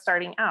you're just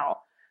starting out.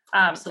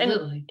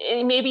 Absolutely.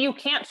 And maybe you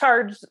can't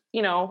charge,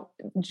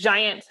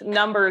 giant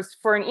numbers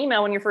for an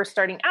email when you're first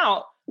starting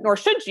out, nor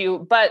should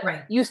you, but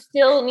you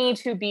still need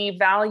to be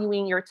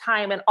valuing your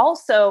time. And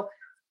also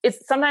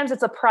sometimes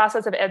it's a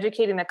process of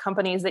educating the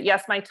companies that,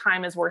 yes, my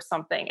time is worth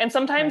something. And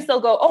sometimes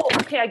they'll go, oh,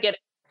 okay, I get it.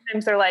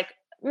 Sometimes they're like,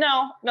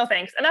 no,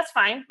 thanks. And that's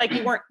fine. Like,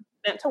 you weren't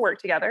meant to work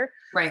together.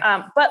 Right.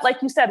 But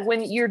like you said,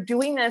 when you're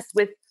doing this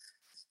with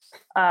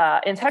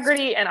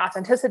integrity and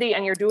authenticity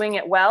and you're doing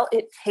it well,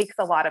 it takes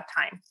a lot of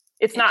time.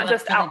 It's not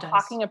just out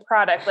talking a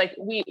product. Like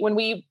when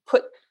we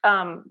put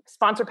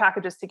sponsor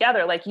packages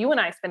together, like you and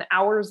I spend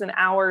hours and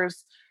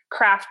hours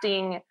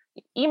crafting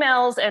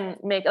emails and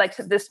like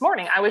this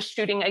morning, I was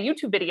shooting a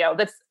YouTube video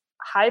that's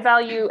high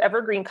value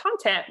evergreen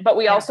content, but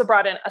we also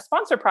brought in a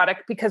sponsor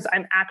product because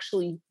I'm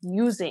actually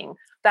using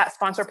that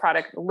sponsor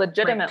product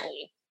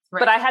legitimately. Right.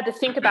 But I had to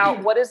think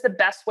about what is the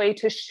best way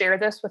to share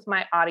this with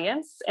my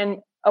audience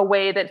in a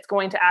way that's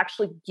going to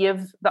actually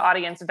give the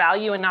audience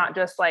value and not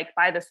just like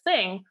buy this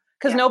thing.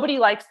 Because nobody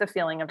likes the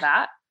feeling of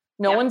that.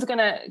 No one's going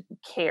to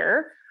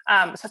care.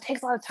 So it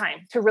takes a lot of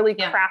time to really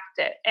craft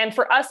it. And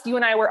for us, you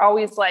and I were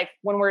always like,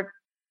 when we're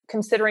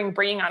considering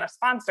bringing on a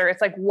sponsor, it's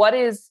like, what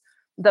is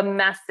the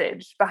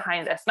message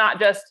behind this? Not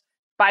just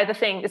buy the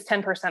thing, it's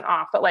 10%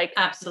 off, but like,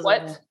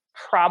 what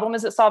problem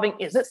is it solving?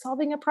 Is it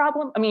solving a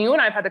problem? I mean, you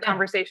and I have had the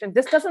conversation.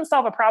 This doesn't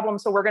solve a problem,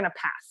 so we're going to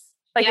pass.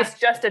 Like, it's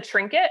just a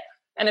trinket.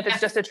 And if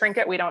it's just a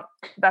trinket,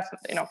 that's,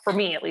 for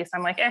me, at least,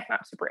 I'm like,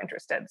 not super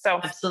interested. So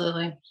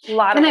absolutely.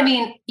 I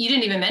mean, you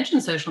didn't even mention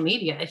social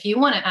media. If you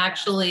want to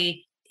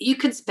actually, you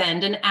could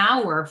spend an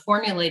hour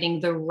formulating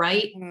the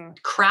right,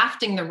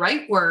 crafting the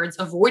right words,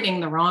 avoiding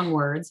the wrong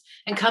words,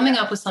 and coming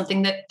up with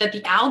something that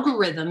the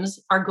algorithms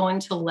are going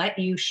to let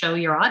you show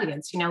your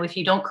audience. If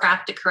you don't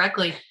craft it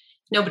correctly,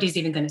 nobody's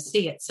even going to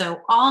see it.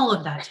 So all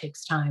of that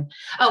takes time.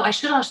 Oh, I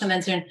should also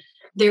mention,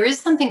 there is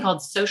something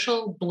called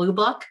Social Blue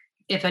Book.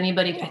 If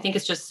anybody, I think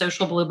it's just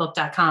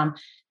socialbluebook.com,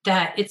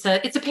 that it's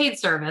a paid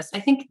service. I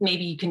think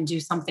maybe you can do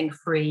something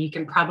free. You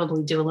can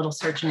probably do a little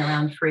searching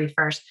around free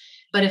first.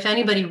 But if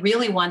anybody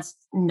really wants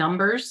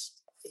numbers,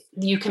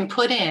 you can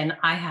put in,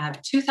 I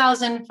have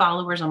 2,000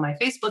 followers on my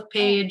Facebook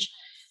page,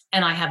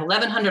 and I have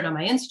 1,100 on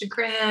my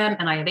Instagram,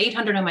 and I have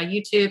 800 on my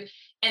YouTube.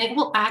 And it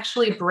will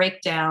actually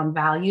break down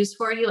values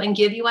for you and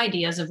give you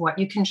ideas of what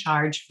you can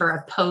charge for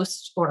a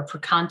post or for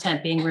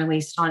content being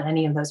released on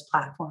any of those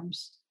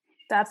platforms.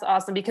 That's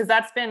awesome, because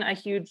that's been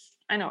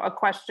a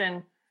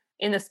question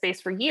in the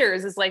space for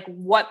years is like,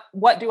 what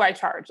do I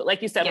charge?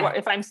 Like you said, what,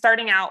 if I'm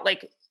starting out,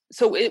 like,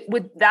 so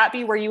would that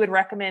be where you would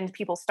recommend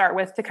people start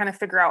with to kind of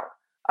figure out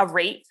a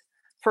rate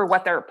for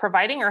what they're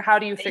providing, or how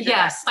do you figure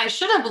Yes, I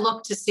should have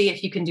looked to see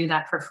if you can do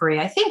that for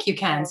free. I think you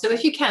can. So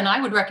if you can, I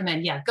would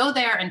recommend, go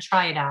there and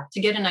try it out to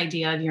get an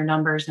idea of your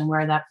numbers and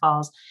where that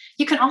falls.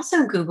 You can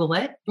also Google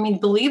it. I mean,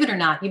 believe it or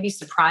not, you'd be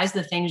surprised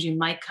the things you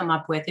might come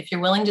up with. If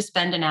you're willing to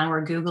spend an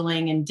hour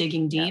Googling and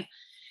digging deep,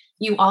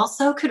 you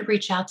also could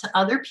reach out to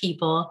other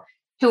people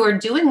who are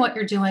doing what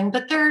you're doing,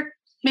 but they're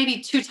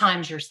maybe 2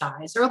 times your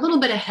size or a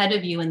little bit ahead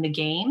of you in the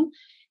game.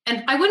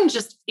 And I wouldn't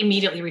just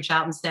immediately reach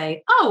out and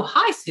say, "Oh,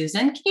 hi,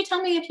 Susan. Can you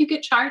tell me if you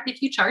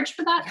charge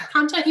for that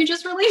content you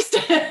just released?"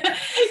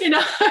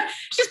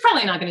 She's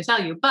probably not going to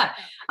tell you, but,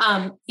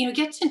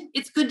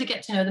 it's good to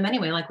get to know them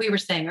anyway. Like we were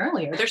saying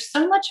earlier, there's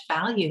so much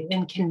value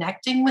in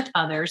connecting with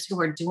others who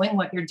are doing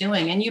what you're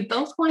doing. And you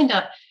both wind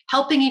up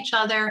helping each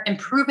other,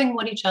 improving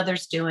what each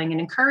other's doing,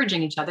 and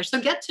encouraging each other. So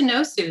get to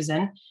know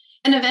Susan.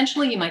 And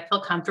eventually you might feel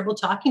comfortable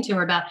talking to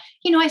her about,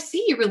 I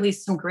see you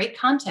release some great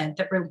content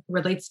that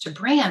relates to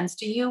brands.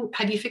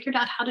 Have you figured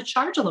out how to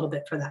charge a little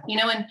bit for that?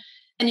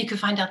 And you can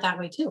find out that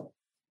way too.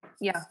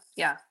 Yeah.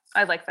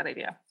 I like that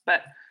idea.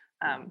 But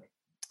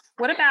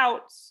what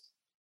about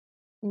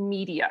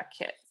media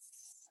kits?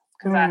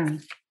 Because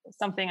that's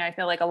something I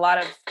feel like a lot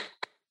of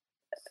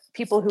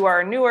people who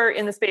are newer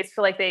in the space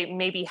feel like they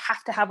maybe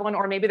have to have one,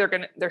 or maybe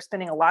they're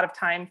spending a lot of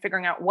time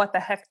figuring out what the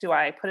heck do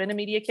I put in a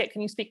media kit?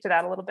 Can you speak to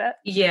that a little bit?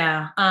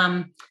 Yeah.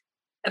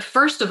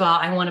 First of all,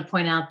 I want to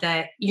point out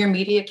that your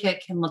media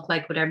kit can look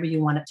like whatever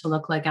you want it to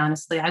look like.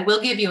 Honestly, I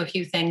will give you a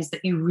few things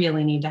that you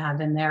really need to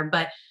have in there.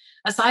 But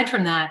aside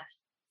from that,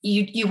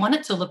 you want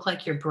it to look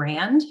like your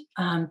brand.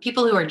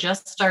 People who are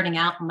just starting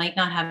out might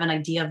not have an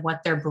idea of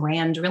what their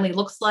brand really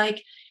looks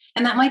like.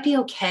 And that might be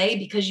okay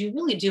because you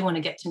really do want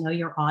to get to know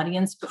your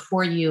audience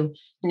before you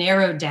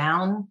narrow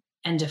down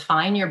and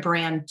define your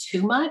brand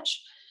too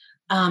much.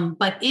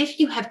 But if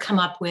you have come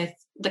up with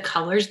the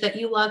colors that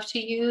you love to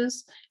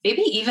use,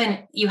 maybe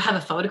even you have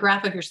a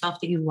photograph of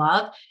yourself that you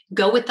love,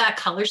 go with that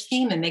color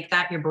scheme and make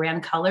that your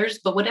brand colors.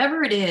 But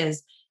whatever it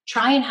is,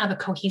 try and have a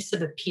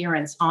cohesive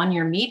appearance on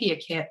your media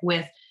kit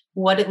with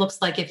what it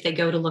looks like if they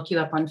go to look you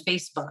up on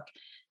Facebook.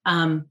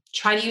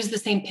 Try to use the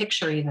same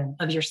picture even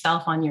of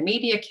yourself on your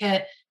media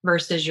kit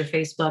versus your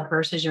Facebook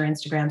versus your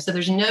Instagram. So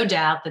there's no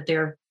doubt that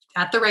they're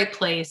at the right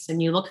place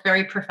and you look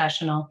very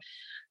professional.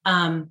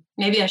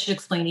 Maybe I should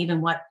explain even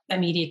what a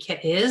media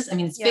kit is. I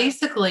mean, it's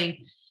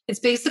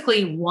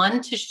basically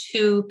 1 to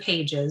 2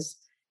 pages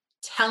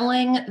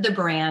telling the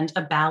brand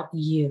about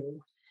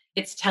you.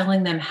 It's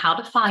telling them how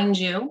to find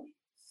you.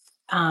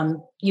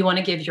 You want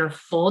to give your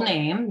full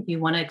name. You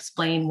want to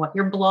explain what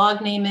your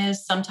blog name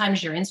is.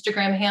 Sometimes your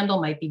Instagram handle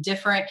might be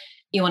different.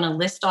 You want to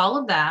list all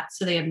of that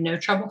so they have no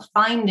trouble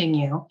finding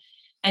you.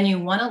 And you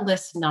want to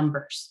list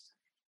numbers.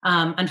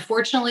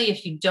 Unfortunately,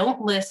 if you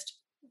don't list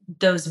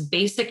those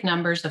basic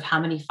numbers of how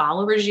many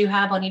followers you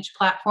have on each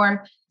platform,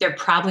 they're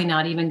probably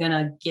not even going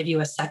to give you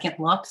a second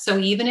look. So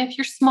even if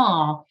you're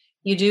small,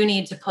 you do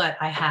need to put,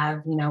 I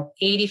have,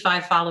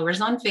 85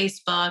 followers on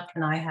Facebook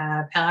and I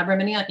have however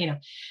many,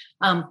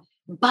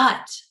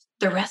 but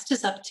the rest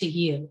is up to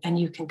you and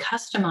you can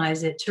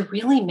customize it to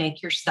really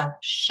make yourself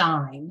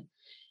shine.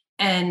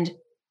 And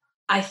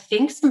I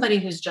think somebody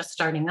who's just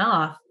starting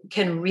off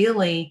can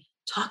really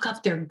talk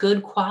up their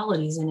good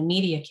qualities in a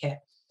media kit.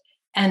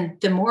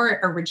 And the more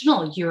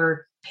original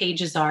your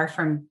pages are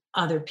from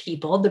other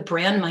people, the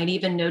brand might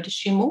even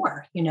notice you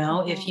more,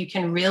 if you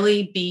can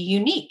really be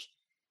unique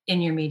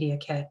in your media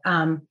kit.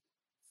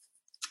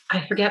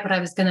 I forget what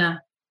I was going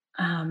to,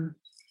 I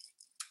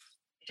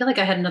feel like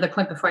I had another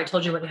point before I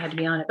told you what you had to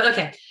be on it, but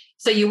okay.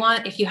 So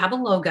if you have a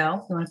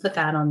logo, you want to put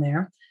that on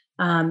there.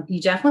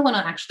 You definitely want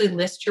to actually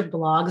list your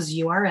blog's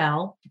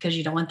URL because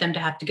you don't want them to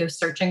have to go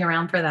searching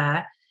around for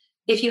that.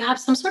 If you have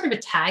some sort of a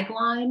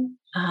tagline,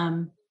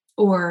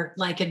 or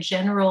like a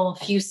general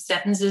few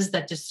sentences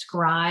that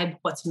describe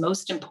what's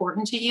most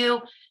important to you,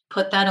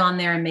 put that on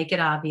there and make it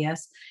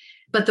obvious.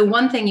 But the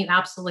one thing you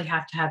absolutely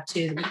have to have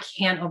too that you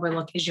can't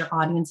overlook is your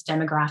audience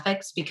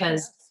demographics,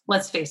 because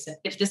let's face it,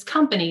 if this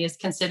company is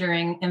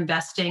considering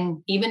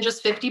investing even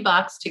just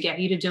 $50 to get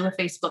you to do a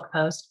Facebook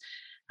post,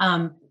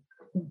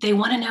 they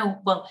want to know,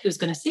 well, who's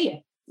going to see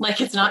it? Like,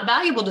 it's not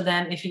valuable to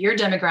them if your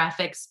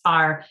demographics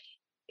are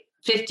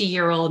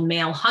 50-year-old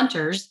male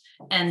hunters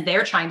and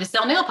they're trying to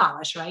sell nail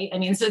polish, right? I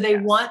mean, so they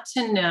want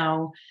to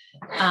know,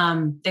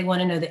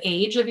 the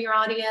age of your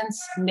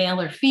audience, male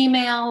or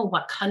female,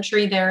 what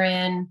country they're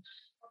in.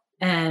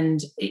 And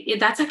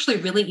that's actually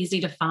really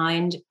easy to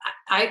find.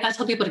 I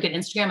tell people to get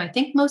Instagram. I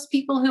think most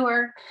people who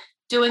are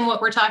doing what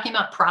we're talking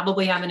about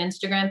probably have an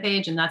Instagram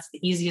page, and that's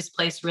the easiest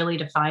place really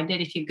to find it.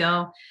 If you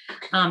go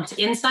to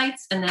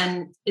Insights and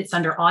then it's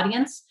under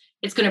audience,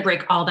 it's going to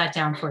break all that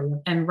down for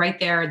you. And right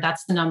there,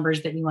 that's the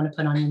numbers that you want to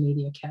put on your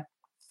media kit.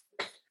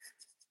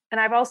 And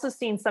I've also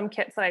seen some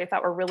kits that I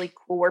thought were really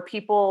cool where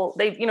people,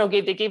 they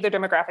gave their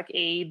demographic,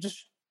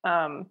 age,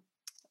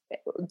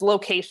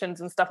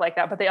 locations and stuff like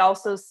that. But they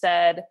also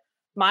said,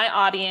 my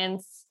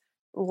audience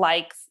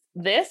likes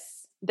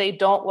this, they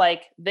don't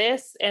like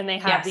this, and they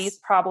have these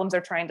problems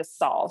they're trying to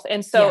solve.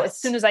 And so as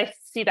soon as I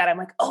see that, I'm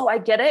like, oh, I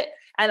get it.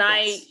 And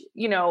I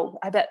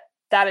bet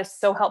that is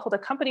so helpful to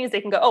companies.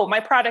 They can go, oh,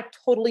 my product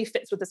totally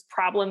fits with this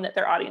problem that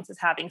their audience is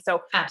having.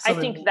 So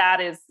absolutely. I think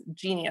that is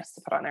genius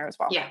to put on there as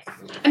well. Yeah.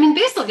 I mean,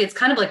 basically it's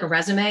kind of like a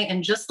resume,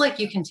 and just like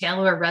you can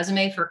tailor a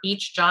resume for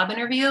each job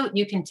interview,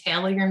 you can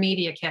tailor your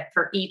media kit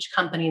for each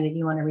company that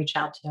you want to reach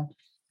out to.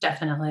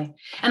 Definitely.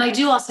 And I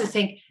do also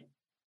think,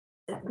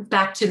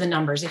 back to the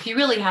numbers, if you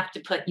really have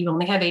to put, you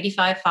only have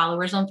 85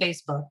 followers on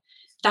Facebook,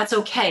 that's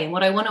okay.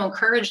 What I want to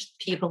encourage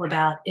people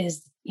about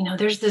is,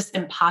 there's this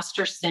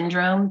imposter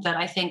syndrome that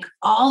I think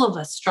all of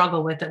us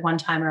struggle with at one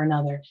time or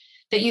another,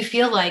 that you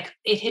feel like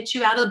it hits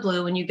you out of the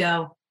blue and you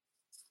go,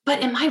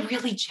 but am I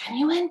really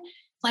genuine?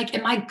 Like,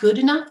 am I good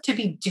enough to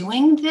be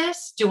doing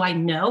this? Do I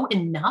know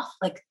enough?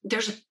 Like,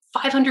 there's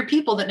 500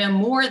 people that know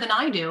more than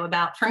I do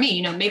about, for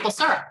me, maple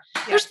syrup.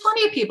 There's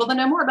plenty of people that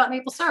know more about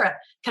maple syrup.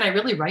 Can I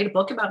really write a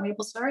book about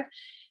maple syrup?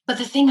 But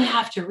the thing you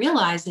have to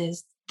realize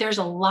is there's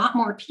a lot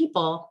more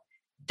people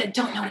that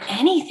don't know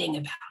anything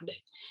about it.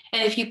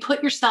 And if you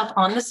put yourself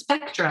on the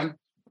spectrum,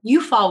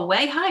 you fall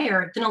way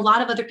higher than a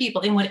lot of other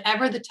people in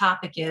whatever the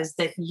topic is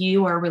that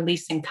you are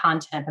releasing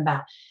content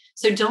about.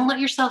 So don't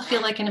let yourself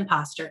feel like an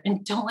imposter,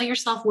 and don't let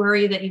yourself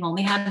worry that you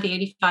only have the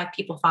 85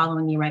 people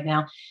following you right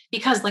now.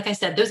 Because like I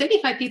said, those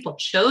 85 people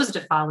chose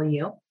to follow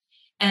you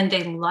and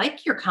they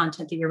like your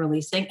content that you're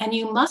releasing, and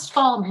you must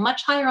fall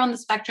much higher on the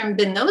spectrum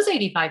than those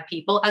 85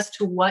 people as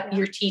to what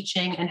you're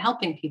teaching and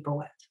helping people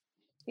with.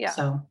 Yeah,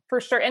 so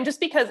for sure. And just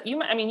because you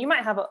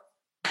might have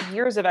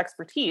years of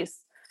expertise,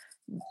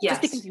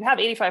 just because you have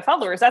 85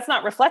 followers, that's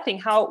not reflecting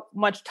how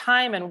much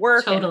time and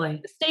work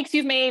and mistakes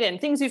you've made and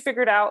things you've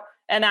figured out.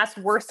 And that's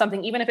worth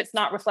something, even if it's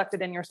not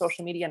reflected in your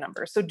social media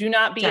numbers. So do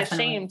not be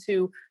ashamed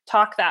to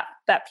talk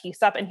that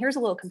piece up. And here's a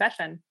little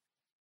confession.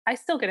 I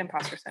still get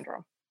imposter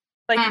syndrome.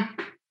 Like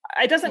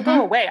it doesn't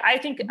go away. I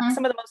think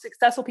some of the most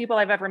successful people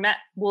I've ever met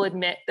will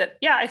admit that,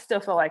 I still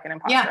feel like an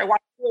imposter. I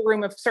walk into a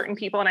room of certain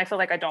people and I feel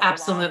like I don't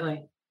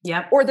belong.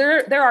 Yep. Or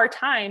there are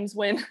times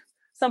when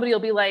somebody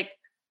will be like,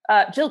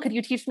 Jill, could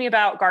you teach me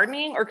about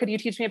gardening? Or could you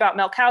teach me about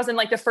milk cows? And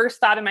like the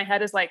first thought in my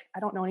head is like, I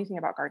don't know anything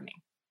about gardening.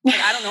 Like,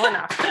 I don't know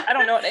enough. I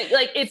don't know.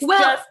 Like it's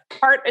just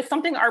it's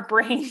something our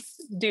brains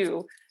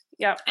do.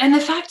 Yeah. And the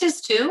fact is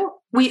too,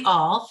 we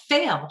all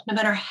fail. No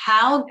matter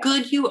how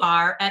good you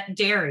are at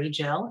dairy,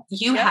 Jill,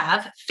 you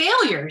have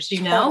failures,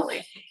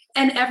 Totally.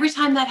 And every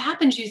time that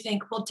happens, you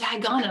think, well,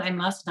 daggone it, I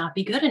must not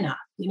be good enough.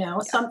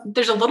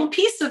 There's a little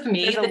piece of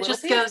me that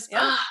just goes,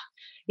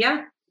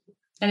 and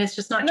it's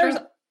just not true.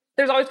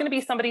 There's always going to be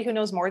somebody who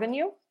knows more than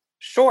you.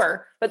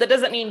 Sure. But that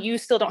doesn't mean you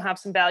still don't have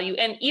some value.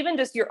 And even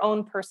just your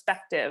own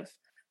perspective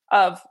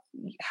of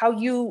how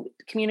you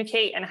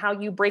communicate and how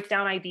you break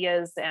down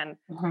ideas. And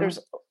there's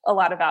a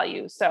lot of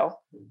value. So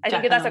I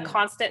think that's a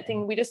constant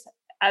thing. We just,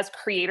 as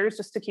creators,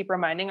 just to keep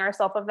reminding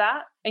ourselves of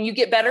that, and you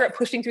get better at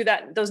pushing through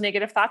those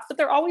negative thoughts, but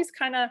they're always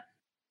kind of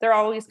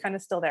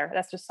still there.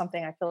 That's just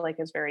something I feel like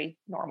is very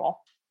normal.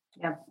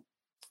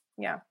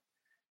 Yeah.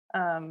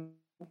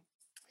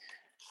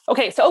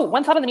 Okay. So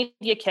one thought on the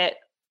media kit,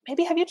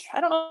 maybe I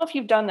don't know if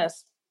you've done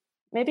this.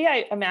 Maybe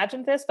I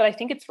imagined this, but I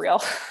think it's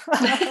real.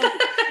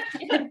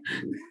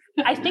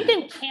 I think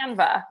in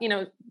Canva,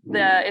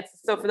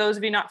 so for those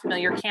of you not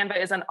familiar,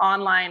 Canva is an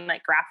online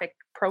like graphic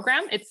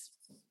program. It's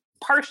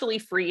partially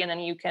free and then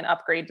you can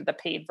upgrade to the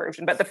paid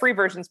version, but the free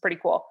version is pretty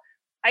cool.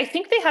 I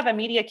think they have a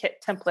media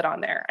kit template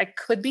on there. I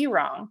could be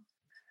wrong.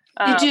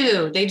 They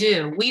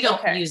do. We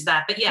don't use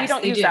that, but yes, we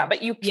don't use that,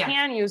 but you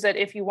can use it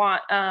if you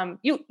want.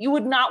 You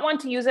would not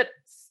want to use it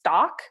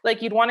stock.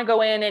 Like you'd want to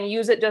go in and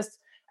use it just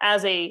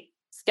as a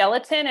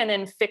skeleton and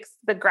then fix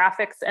the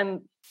graphics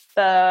and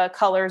the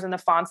colors and the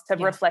fonts to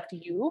reflect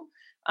you.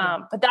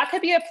 But that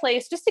could be a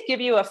place just to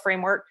give you a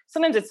framework.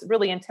 Sometimes it's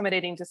really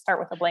intimidating to start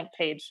with a blank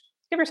page.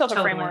 Give yourself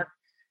a framework.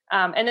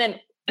 And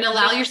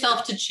allow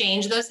yourself to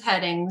change those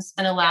headings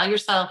and allow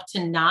yourself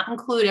to not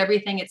include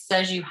everything it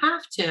says you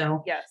have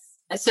to. Yes.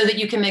 So that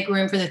you can make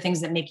room for the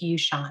things that make you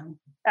shine.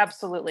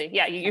 Absolutely.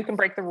 Yeah. You can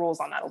break the rules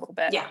on that a little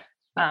bit. Yeah.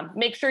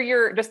 Make sure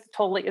you're just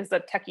totally is the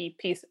techie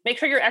piece. Make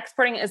sure you're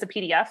exporting it as a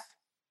PDF.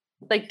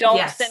 Like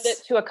don't send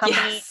it to a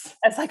company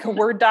as like a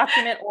Word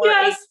document or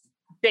a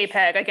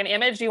JPEG, like an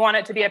image. You want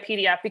it to be a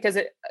PDF because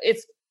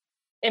it's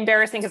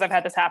embarrassing because I've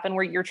had this happen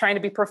where you're trying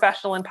to be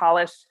professional and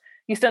polished.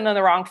 You send them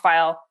the wrong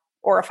file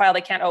or a file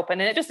they can't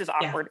open and it just is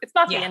awkward. It's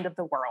not the end of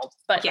the world,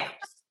 but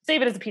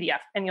save it as a PDF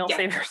and you'll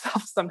save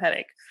yourself some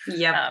headache.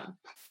 Yep.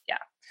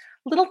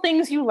 Little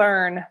things you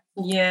learn.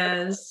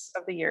 Yes.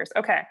 Of the years.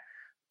 Okay.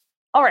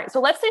 All right. So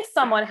let's say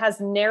someone has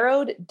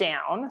narrowed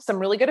down some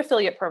really good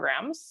affiliate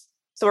programs.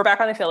 So we're back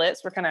on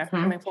affiliates. We're kind of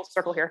coming full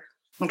circle here.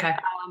 Okay.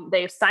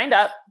 They've signed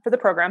up for the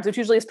programs, which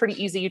usually is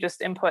pretty easy. You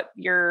just input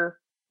your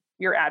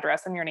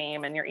address and your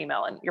name and your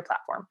email and your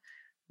platform.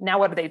 Now,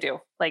 what do they do?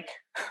 Like,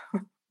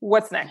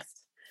 what's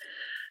next?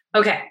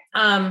 Okay.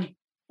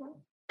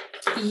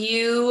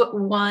 You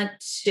want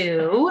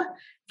to,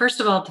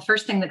 first of all, the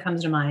first thing that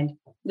comes to mind,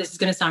 this is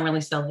going to sound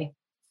really silly,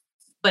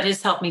 but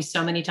it's helped me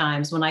so many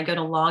times when I go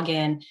to log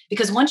in,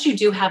 because once you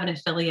do have an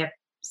affiliate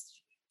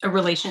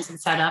relationship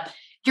set up,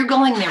 you're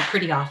going there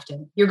pretty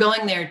often. You're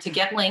going there to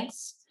get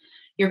links.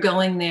 You're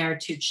going there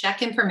to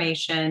check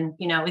information.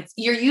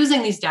 You're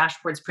using these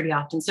dashboards pretty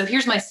often. So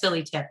here's my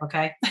silly tip.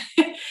 Okay.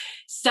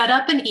 Set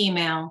up an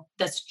email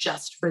that's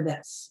just for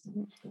this.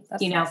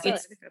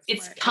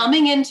 It's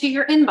coming into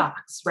your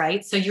inbox,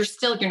 right? So you're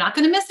not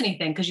going to miss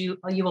anything because you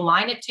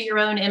align it to your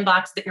own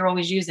inbox that you're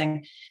always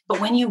using. But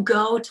when you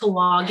go to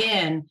log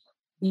in,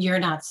 you're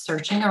not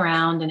searching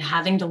around and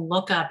having to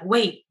look up,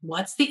 wait,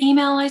 what's the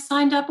email I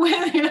signed up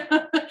with?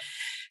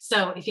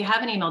 So if you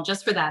have an email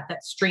just for that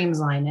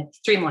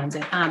streamlines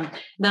it.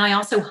 Then I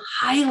also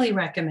highly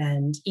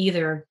recommend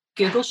either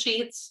Google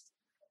Sheets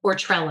or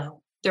Trello.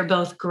 They're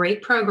both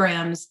great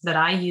programs that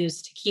I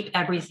use to keep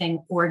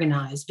everything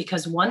organized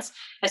because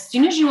as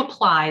soon as you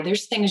apply,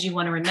 there's things you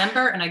want to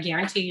remember. And I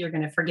guarantee you're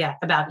going to forget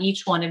about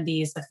each one of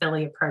these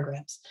affiliate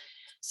programs.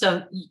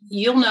 So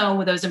you'll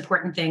know those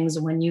important things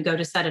when you go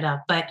to set it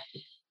up, but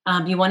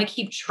you want to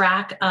keep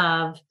track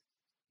of,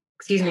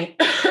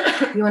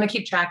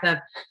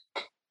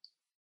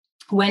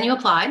 when you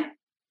apply.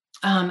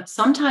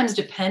 Sometimes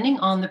depending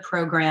on the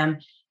program,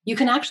 you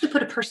can actually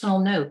put a personal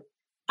note.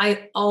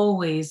 I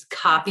always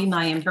copy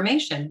my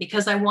information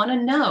because I want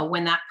to know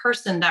when that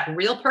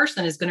real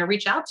person is going to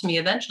reach out to me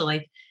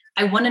eventually.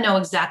 I want to know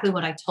exactly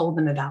what I told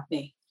them about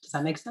me. Does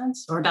that make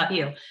sense? Or about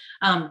you?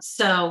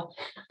 So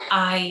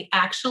I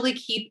actually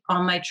keep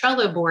on my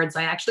Trello boards,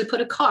 I actually put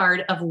a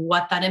card of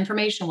what that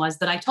information was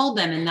that I told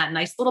them in that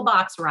nice little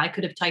box where I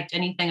could have typed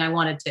anything I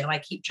wanted to. I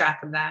keep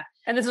track of that.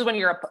 And this is when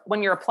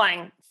you're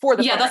applying for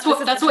the Yeah,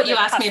 program. that's what you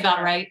asked me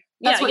about, right?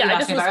 That's what you I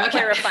asked just me was about. Okay.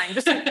 clarifying,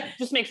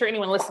 just make sure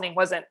anyone listening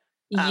wasn't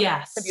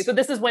Yes. confused. So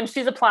this is when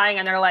she's applying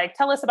and they're like,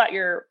 tell us about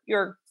your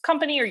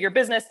company or your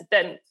business.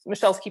 Then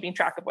Michelle's keeping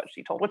track of what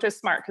she told, which is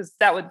smart because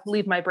that would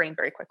leave my brain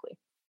very quickly.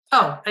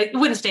 Oh, it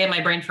wouldn't stay in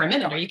my brain for a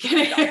minute. Are you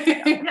kidding?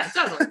 Yeah,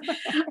 totally.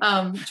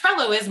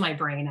 Trello is my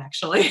brain,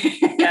 actually.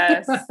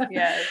 Yes.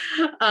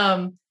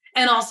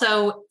 And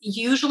also,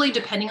 usually,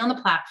 depending on the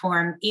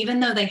platform, even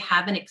though they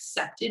haven't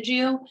accepted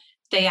you,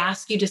 they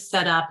ask you to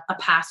set up a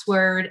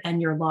password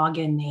and your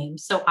login name.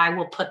 So I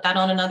will put that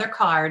on another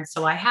card.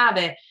 So I have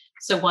it.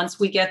 So once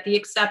we get the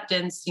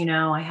acceptance,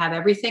 I have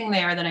everything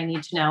there that I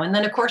need to know. And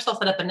then, of course, I'll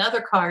set up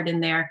another card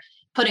in there,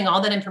 putting all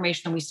that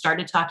information we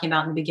started talking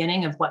about in the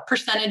beginning of what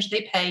percentage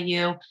they pay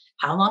you,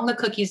 how long the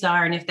cookies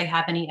are, and if they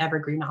have any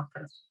evergreen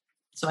offers.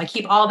 So I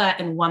keep all that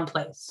in one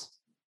place.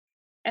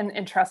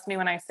 And trust me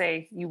when I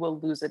say you will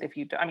lose it if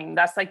you do. I mean,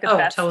 that's like the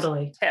best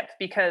tip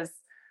because,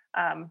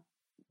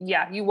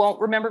 you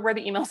won't remember where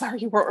the emails are.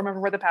 You won't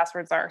remember where the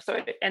passwords are.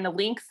 So, and the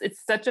links,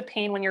 it's such a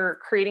pain when you're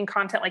creating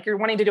content, like you're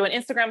wanting to do an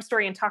Instagram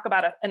story and talk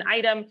about an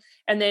item.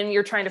 And then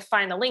you're trying to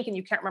find the link and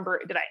you can't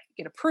remember, did I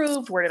get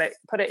approved? Where did I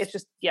put it? It's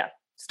just,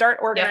 start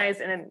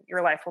organized and then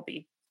your life will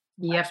be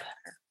much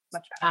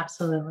better.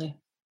 Absolutely.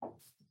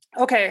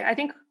 Okay. I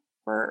think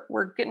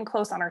we're getting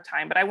close on our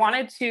time, but I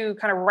wanted to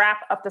kind of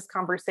wrap up this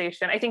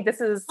conversation. I think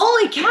this is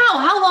holy cow.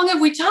 How long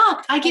have we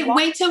talked? I get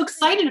way too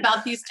excited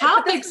about these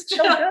topics. So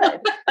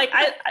good. Like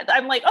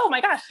I'm like, oh my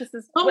gosh, this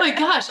is. Oh my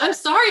gosh. I'm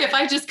sorry if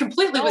I just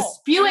completely was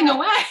spewing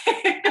away.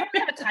 I don't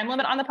have a time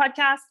limit on the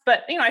podcast,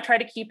 but I try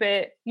to keep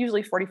it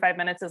usually 45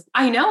 minutes.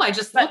 I know. I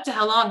just looked at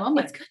how long. Oh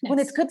my goodness. When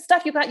it's good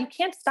stuff, you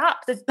can't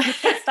stop. You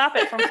can't stop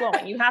it from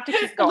flowing. You have to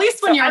keep going. At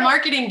least when you're a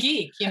marketing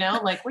geek,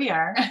 like we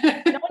are.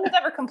 No one has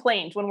ever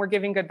complained when we're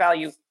giving good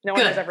value. No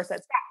one has ever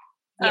said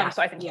stop.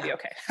 So I think you'll be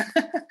okay.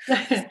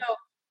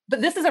 But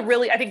this is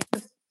I think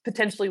this is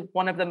potentially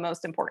one of the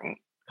most important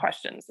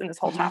questions in this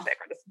whole topic,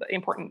 or the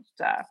important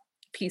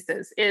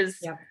pieces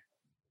is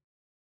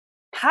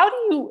how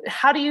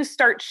do you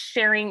start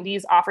sharing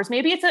these offers?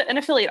 Maybe it's an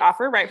affiliate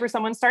offer, right? For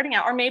someone starting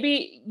out, or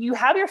maybe you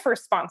have your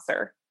first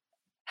sponsor.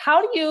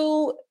 How do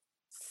you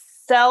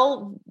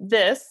sell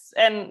this?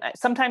 And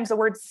sometimes the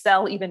word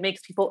sell even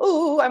makes people,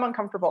 ooh, I'm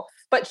uncomfortable,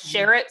 but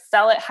share it,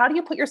 sell it. How do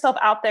you put yourself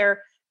out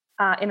there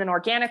in an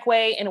organic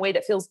way, in a way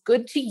that feels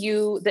good to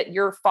you, that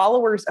your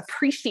followers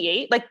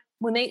appreciate? Like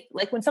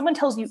when someone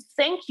tells you,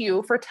 thank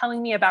you for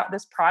telling me about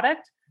this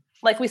product,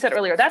 like we said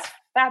earlier, that's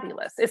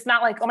fabulous. It's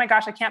not like, oh my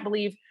gosh, I can't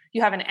believe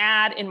you have an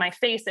ad in my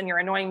face and you're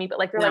annoying me, but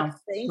like, they're like,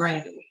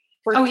 thank you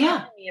for telling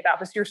me about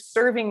this. You're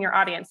serving your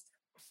audience.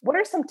 What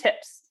are some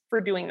tips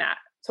for doing that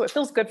so it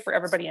feels good for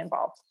everybody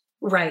involved?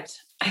 Right.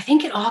 I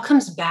think it all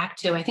comes back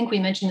to, I think we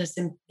mentioned this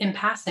in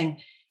passing,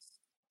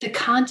 the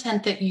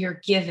content that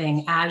you're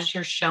giving as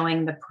you're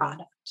showing the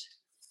product.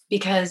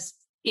 Because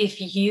if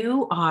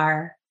you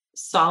are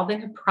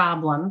solving a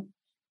problem,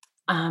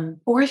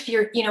 or if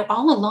you're,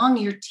 all along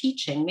you're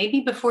teaching,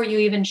 maybe before you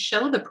even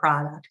show the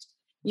product,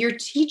 you're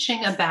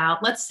teaching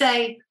about, let's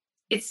say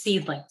it's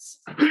seedlings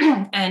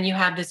and you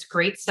have this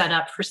great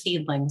setup for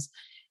seedlings,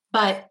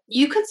 but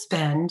you could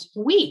spend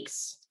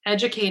weeks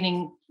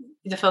educating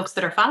the folks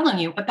that are following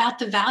you about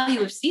the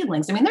value of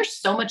seedlings. I mean, there's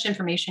so much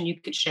information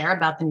you could share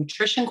about the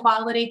nutrition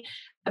quality,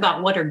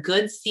 about what are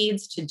good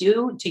seeds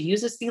to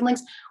use as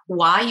seedlings,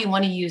 why you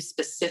want to use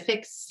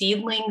specific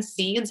seedling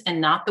seeds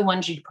and not the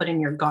ones you put in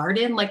your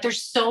garden. Like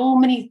there's so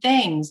many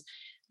things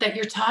that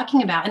you're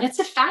talking about, and it's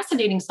a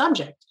fascinating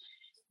subject.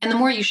 And the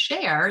more you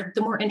share,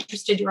 the more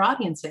interested your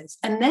audience is.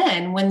 And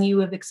then when you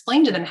have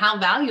explained to them how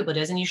valuable it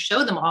is, and you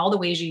show them all the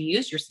ways you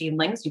use your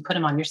seedlings, you put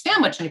them on your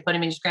sandwich and you put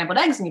them in your scrambled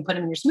eggs and you put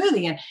them in your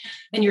smoothie,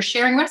 and you're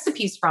sharing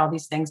recipes for all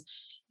these things,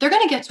 they're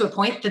going to get to a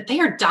point that they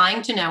are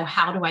dying to know,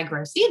 how do I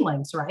grow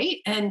seedlings, right?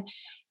 And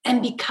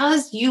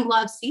because you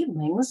love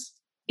seedlings,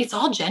 it's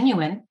all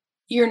genuine.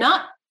 You're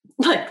not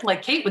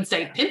like Kate would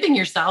say, pimping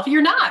yourself.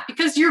 You're not,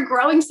 because you're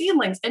growing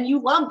seedlings and you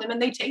love them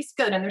and they taste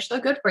good and they're so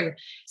good for you.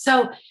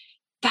 So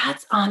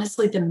that's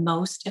honestly the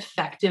most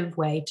effective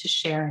way to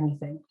share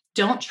anything.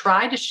 Don't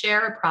try to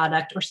share a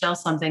product or sell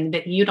something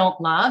that you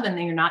don't love and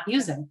that you're not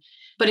using.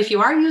 But if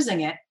you are using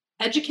it,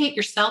 educate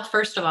yourself,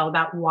 first of all,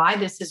 about why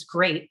this is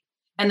great.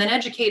 And then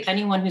educate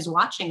anyone who's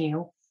watching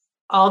you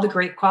all the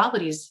great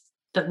qualities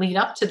that lead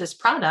up to this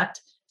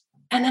product.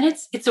 And then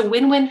it's a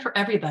win-win for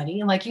everybody.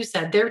 And like you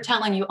said, they're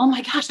telling you, oh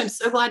my gosh, I'm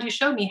so glad you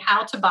showed me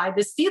how to buy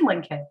this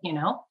seedling kit,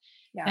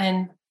 Yeah.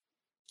 And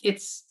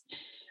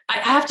I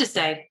have to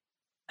say,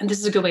 and this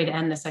is a good way to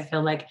end this, I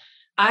feel like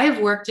I've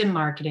worked in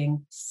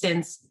marketing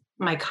since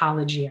my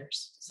college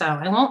years. So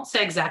I won't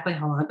say exactly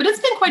how long, but it's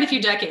been quite a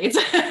few decades.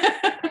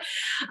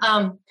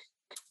 And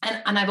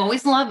I've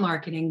always loved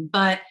marketing,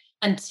 but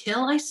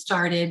until I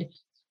started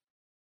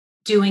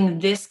doing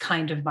this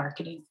kind of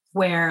marketing,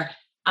 where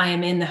I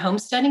am in the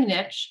homesteading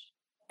niche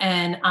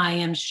and I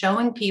am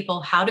showing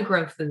people how to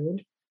grow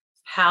food,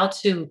 how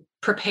to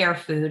prepare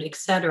food,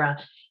 etc.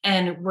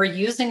 And we're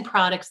using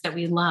products that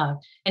we love.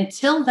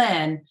 Until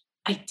then,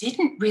 I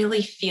didn't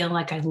really feel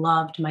like I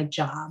loved my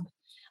job.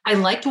 I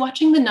liked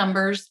watching the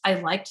numbers. I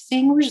liked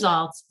seeing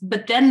results,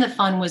 but then the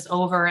fun was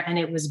over and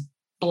it was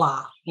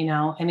blah.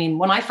 I mean,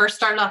 when I first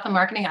started off in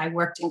marketing, I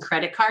worked in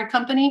credit card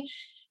company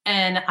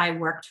and I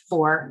worked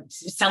for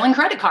selling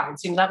credit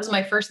cards. That was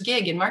my first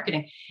gig in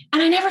marketing.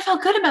 And I never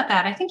felt good about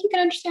that. I think you can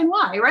understand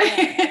why, right?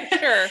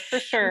 Yeah, for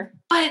sure.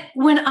 But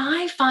when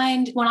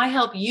I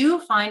help you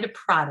find a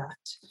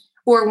product,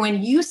 or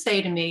when you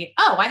say to me,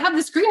 oh, I have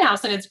this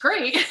greenhouse and it's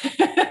great.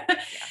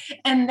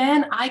 And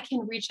then I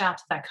can reach out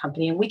to that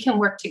company and we can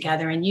work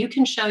together and you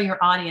can show your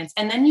audience.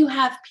 And then you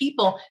have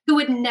people who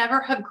would never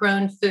have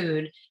grown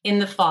food in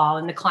the fall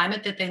in the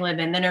climate that they live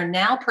in, that are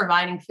now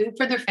providing food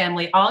for their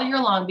family all year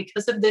long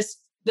because of this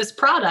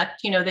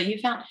product, that you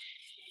found.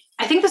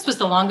 I think this was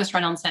the longest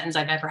run-on sentence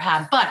I've ever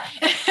had, but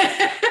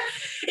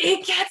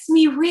it gets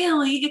me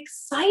really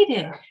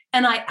excited.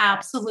 And I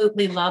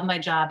absolutely love my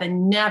job,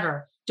 and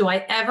never do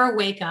I ever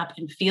wake up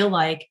and feel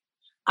like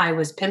I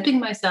was pimping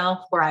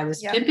myself or I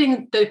was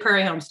pimping the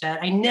Prairie Homestead.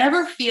 I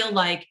never feel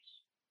like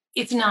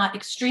it's not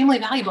extremely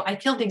valuable. I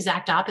feel the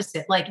exact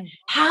opposite. Like,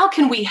 how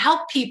can we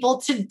help people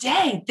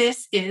today?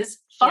 This is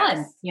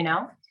fun,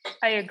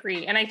 I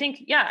agree. And I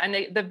think, and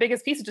the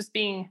biggest piece is just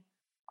being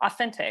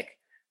authentic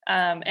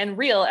and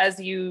real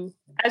as you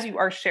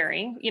are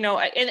sharing,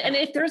 and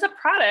if there's a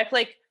product,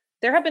 like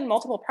there have been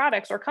multiple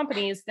products or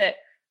companies that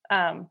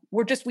we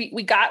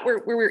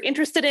were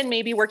interested in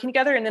maybe working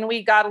together. And then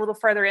we got a little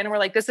further in and we're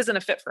like, this isn't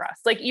a fit for us.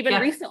 Like even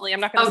recently, I'm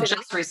not going to say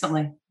just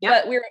recently,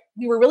 but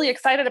we were really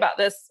excited about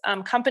this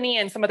company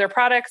and some of their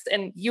products.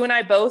 And you and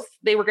I both,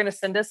 they were going to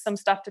send us some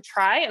stuff to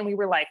try. And we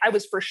were like, I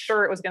was for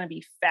sure it was going to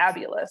be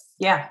fabulous.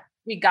 Yeah.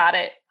 We got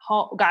it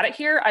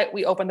here.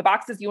 We opened the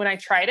boxes, you and I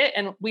tried it,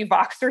 and we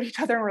voxered each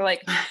other and we're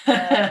like,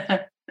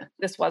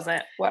 this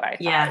wasn't what I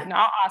thought.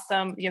 Not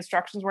awesome. The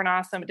instructions weren't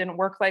awesome. It didn't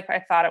work like I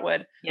thought it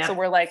would. Yeah. So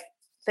we're like,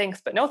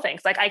 thanks, but no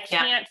thanks. Like I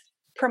can't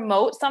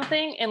promote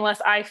something unless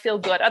I feel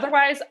good.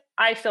 Otherwise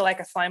I feel like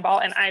a slime ball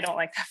and I don't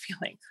like that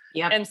feeling.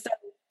 Yeah. And so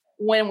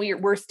when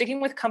we're sticking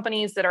with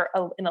companies that are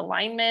in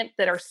alignment,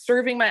 that are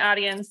serving my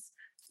audience,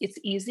 it's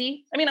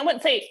easy. I mean, I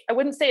wouldn't say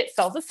it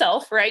sells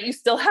itself, right? You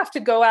still have to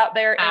go out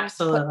there.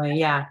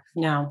 Absolutely.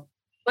 No,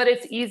 but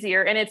it's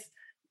easier. And it's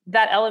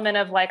that element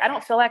of like, I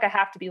don't feel like I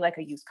have to be like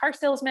a used car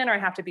salesman, or I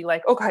have to be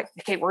like,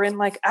 okay, we're in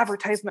like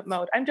advertisement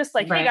mode. I'm just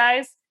like, Hey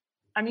guys,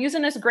 I'm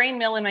using this grain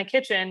mill in my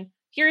kitchen.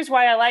 Here's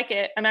why I like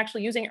it. I'm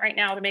actually using it right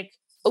now to make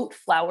oat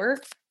flour.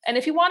 And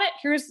if you want it,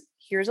 here's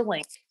a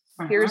link.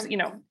 Here's, you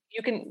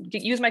can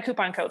use my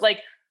coupon code. Like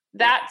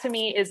that to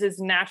me is as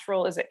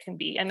natural as it can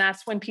be. And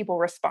that's when people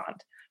respond,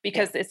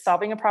 because it's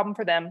solving a problem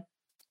for them.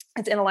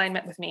 It's in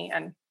alignment with me,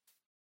 and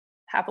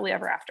happily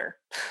ever after.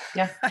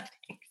 Yeah. I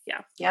think.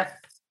 Yeah.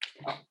 Yep.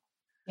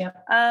 Yep.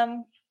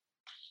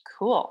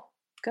 Cool.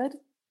 Good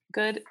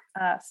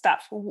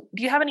stuff. Do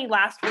you have any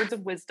last words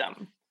of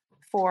wisdom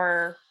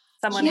for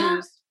someone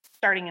who's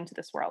starting into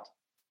this world?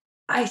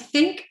 I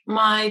think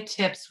my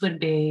tips would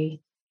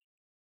be,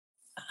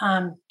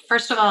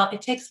 first of all,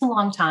 it takes a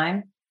long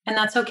time, and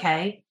that's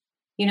okay.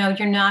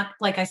 You're not,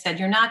 like I said,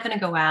 you're not going to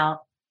go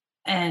out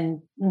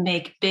and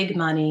make big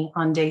money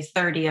on day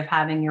 30 of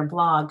having your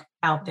blog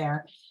out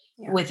there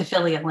with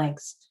affiliate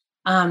links.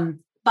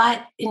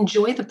 But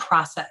enjoy the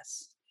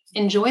process.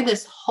 Enjoy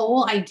this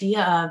whole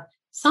idea of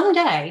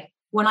someday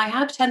when I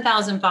have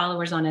 10,000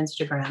 followers on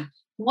Instagram,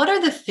 what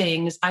are the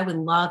things I would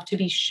love to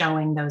be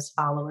showing those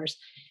followers?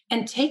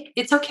 And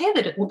it's okay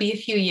that it will be a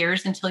few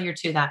years until you're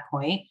to that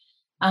point.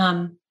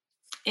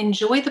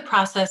 Enjoy the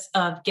process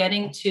of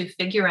getting to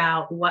figure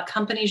out what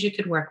companies you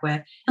could work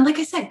with. And like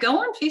I said, go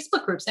on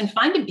Facebook groups and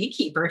find a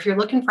beekeeper if you're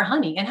looking for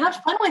honey, and have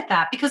fun with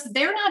that, because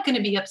they're not going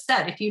to be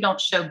upset if you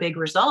don't show big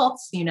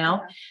results,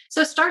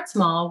 So start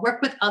small,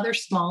 work with other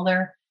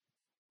smaller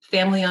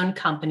family-owned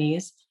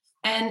companies,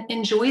 and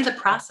enjoy the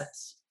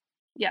process.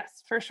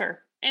 Yes, for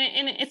sure.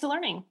 And it's a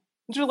learning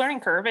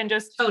curve, and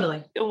just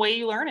totally the way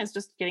you learn is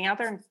just getting out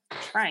there and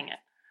trying it.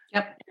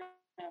 Yep.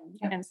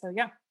 And so,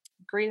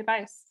 great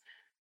advice.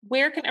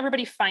 Where can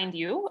everybody find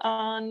you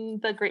on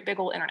the great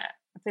big old internet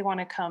if they want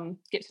to come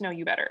get to know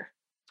you better?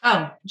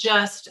 Oh,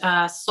 just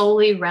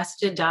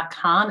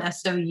soullyrested.com,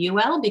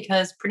 SOUL,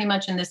 because pretty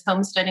much in this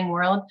homesteading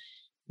world,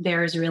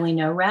 there's really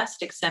no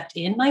rest except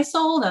in my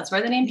soul. That's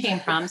where the name came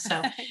from.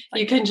 So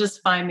you can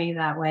just find me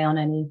that way on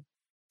any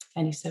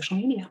social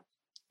media.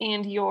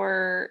 And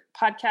your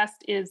podcast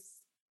is,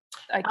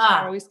 I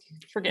always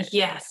forget.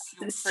 Yes.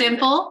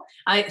 Simple.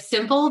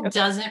 Simple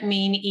doesn't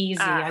mean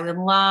easy. I would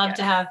love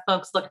to have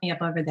folks look me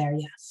up over there.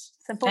 Yes.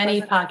 Simple.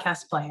 Any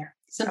podcast player.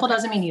 Simple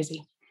doesn't mean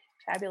easy.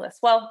 Fabulous.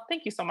 Well,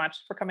 thank you so much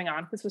for coming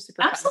on. This was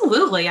super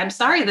Absolutely. Fun. I'm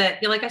sorry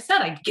that, like I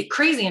said, I get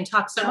crazy and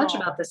talk so much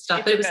about this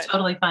stuff, but it was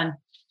totally fun.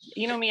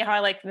 You know me, how I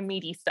like the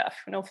meaty stuff,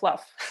 no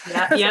fluff.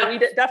 Yeah. So we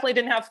definitely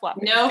didn't have fluff.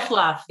 No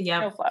fluff.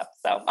 Yeah. No fluff.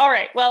 So, all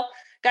right. Well,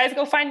 guys,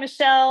 go find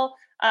Michelle,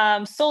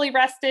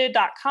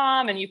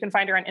 soullyrested.com, and you can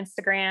find her on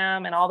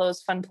Instagram and all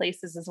those fun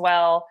places as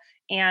well.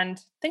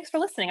 And thanks for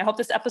listening. I hope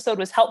this episode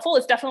was helpful.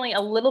 It's definitely a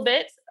little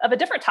bit of a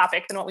different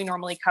topic than what we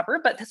normally cover,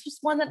 but this was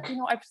one that,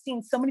 I've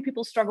seen so many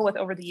people struggle with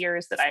over the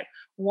years that I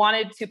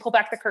wanted to pull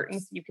back the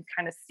curtains so you could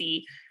kind of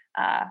see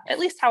at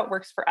least how it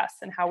works for us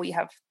and how we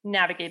have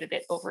navigated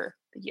it over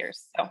the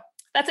years. So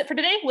that's it for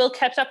today. We'll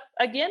catch up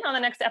again on the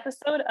next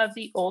episode of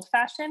the Old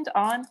Fashioned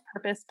on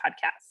Purpose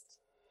podcast.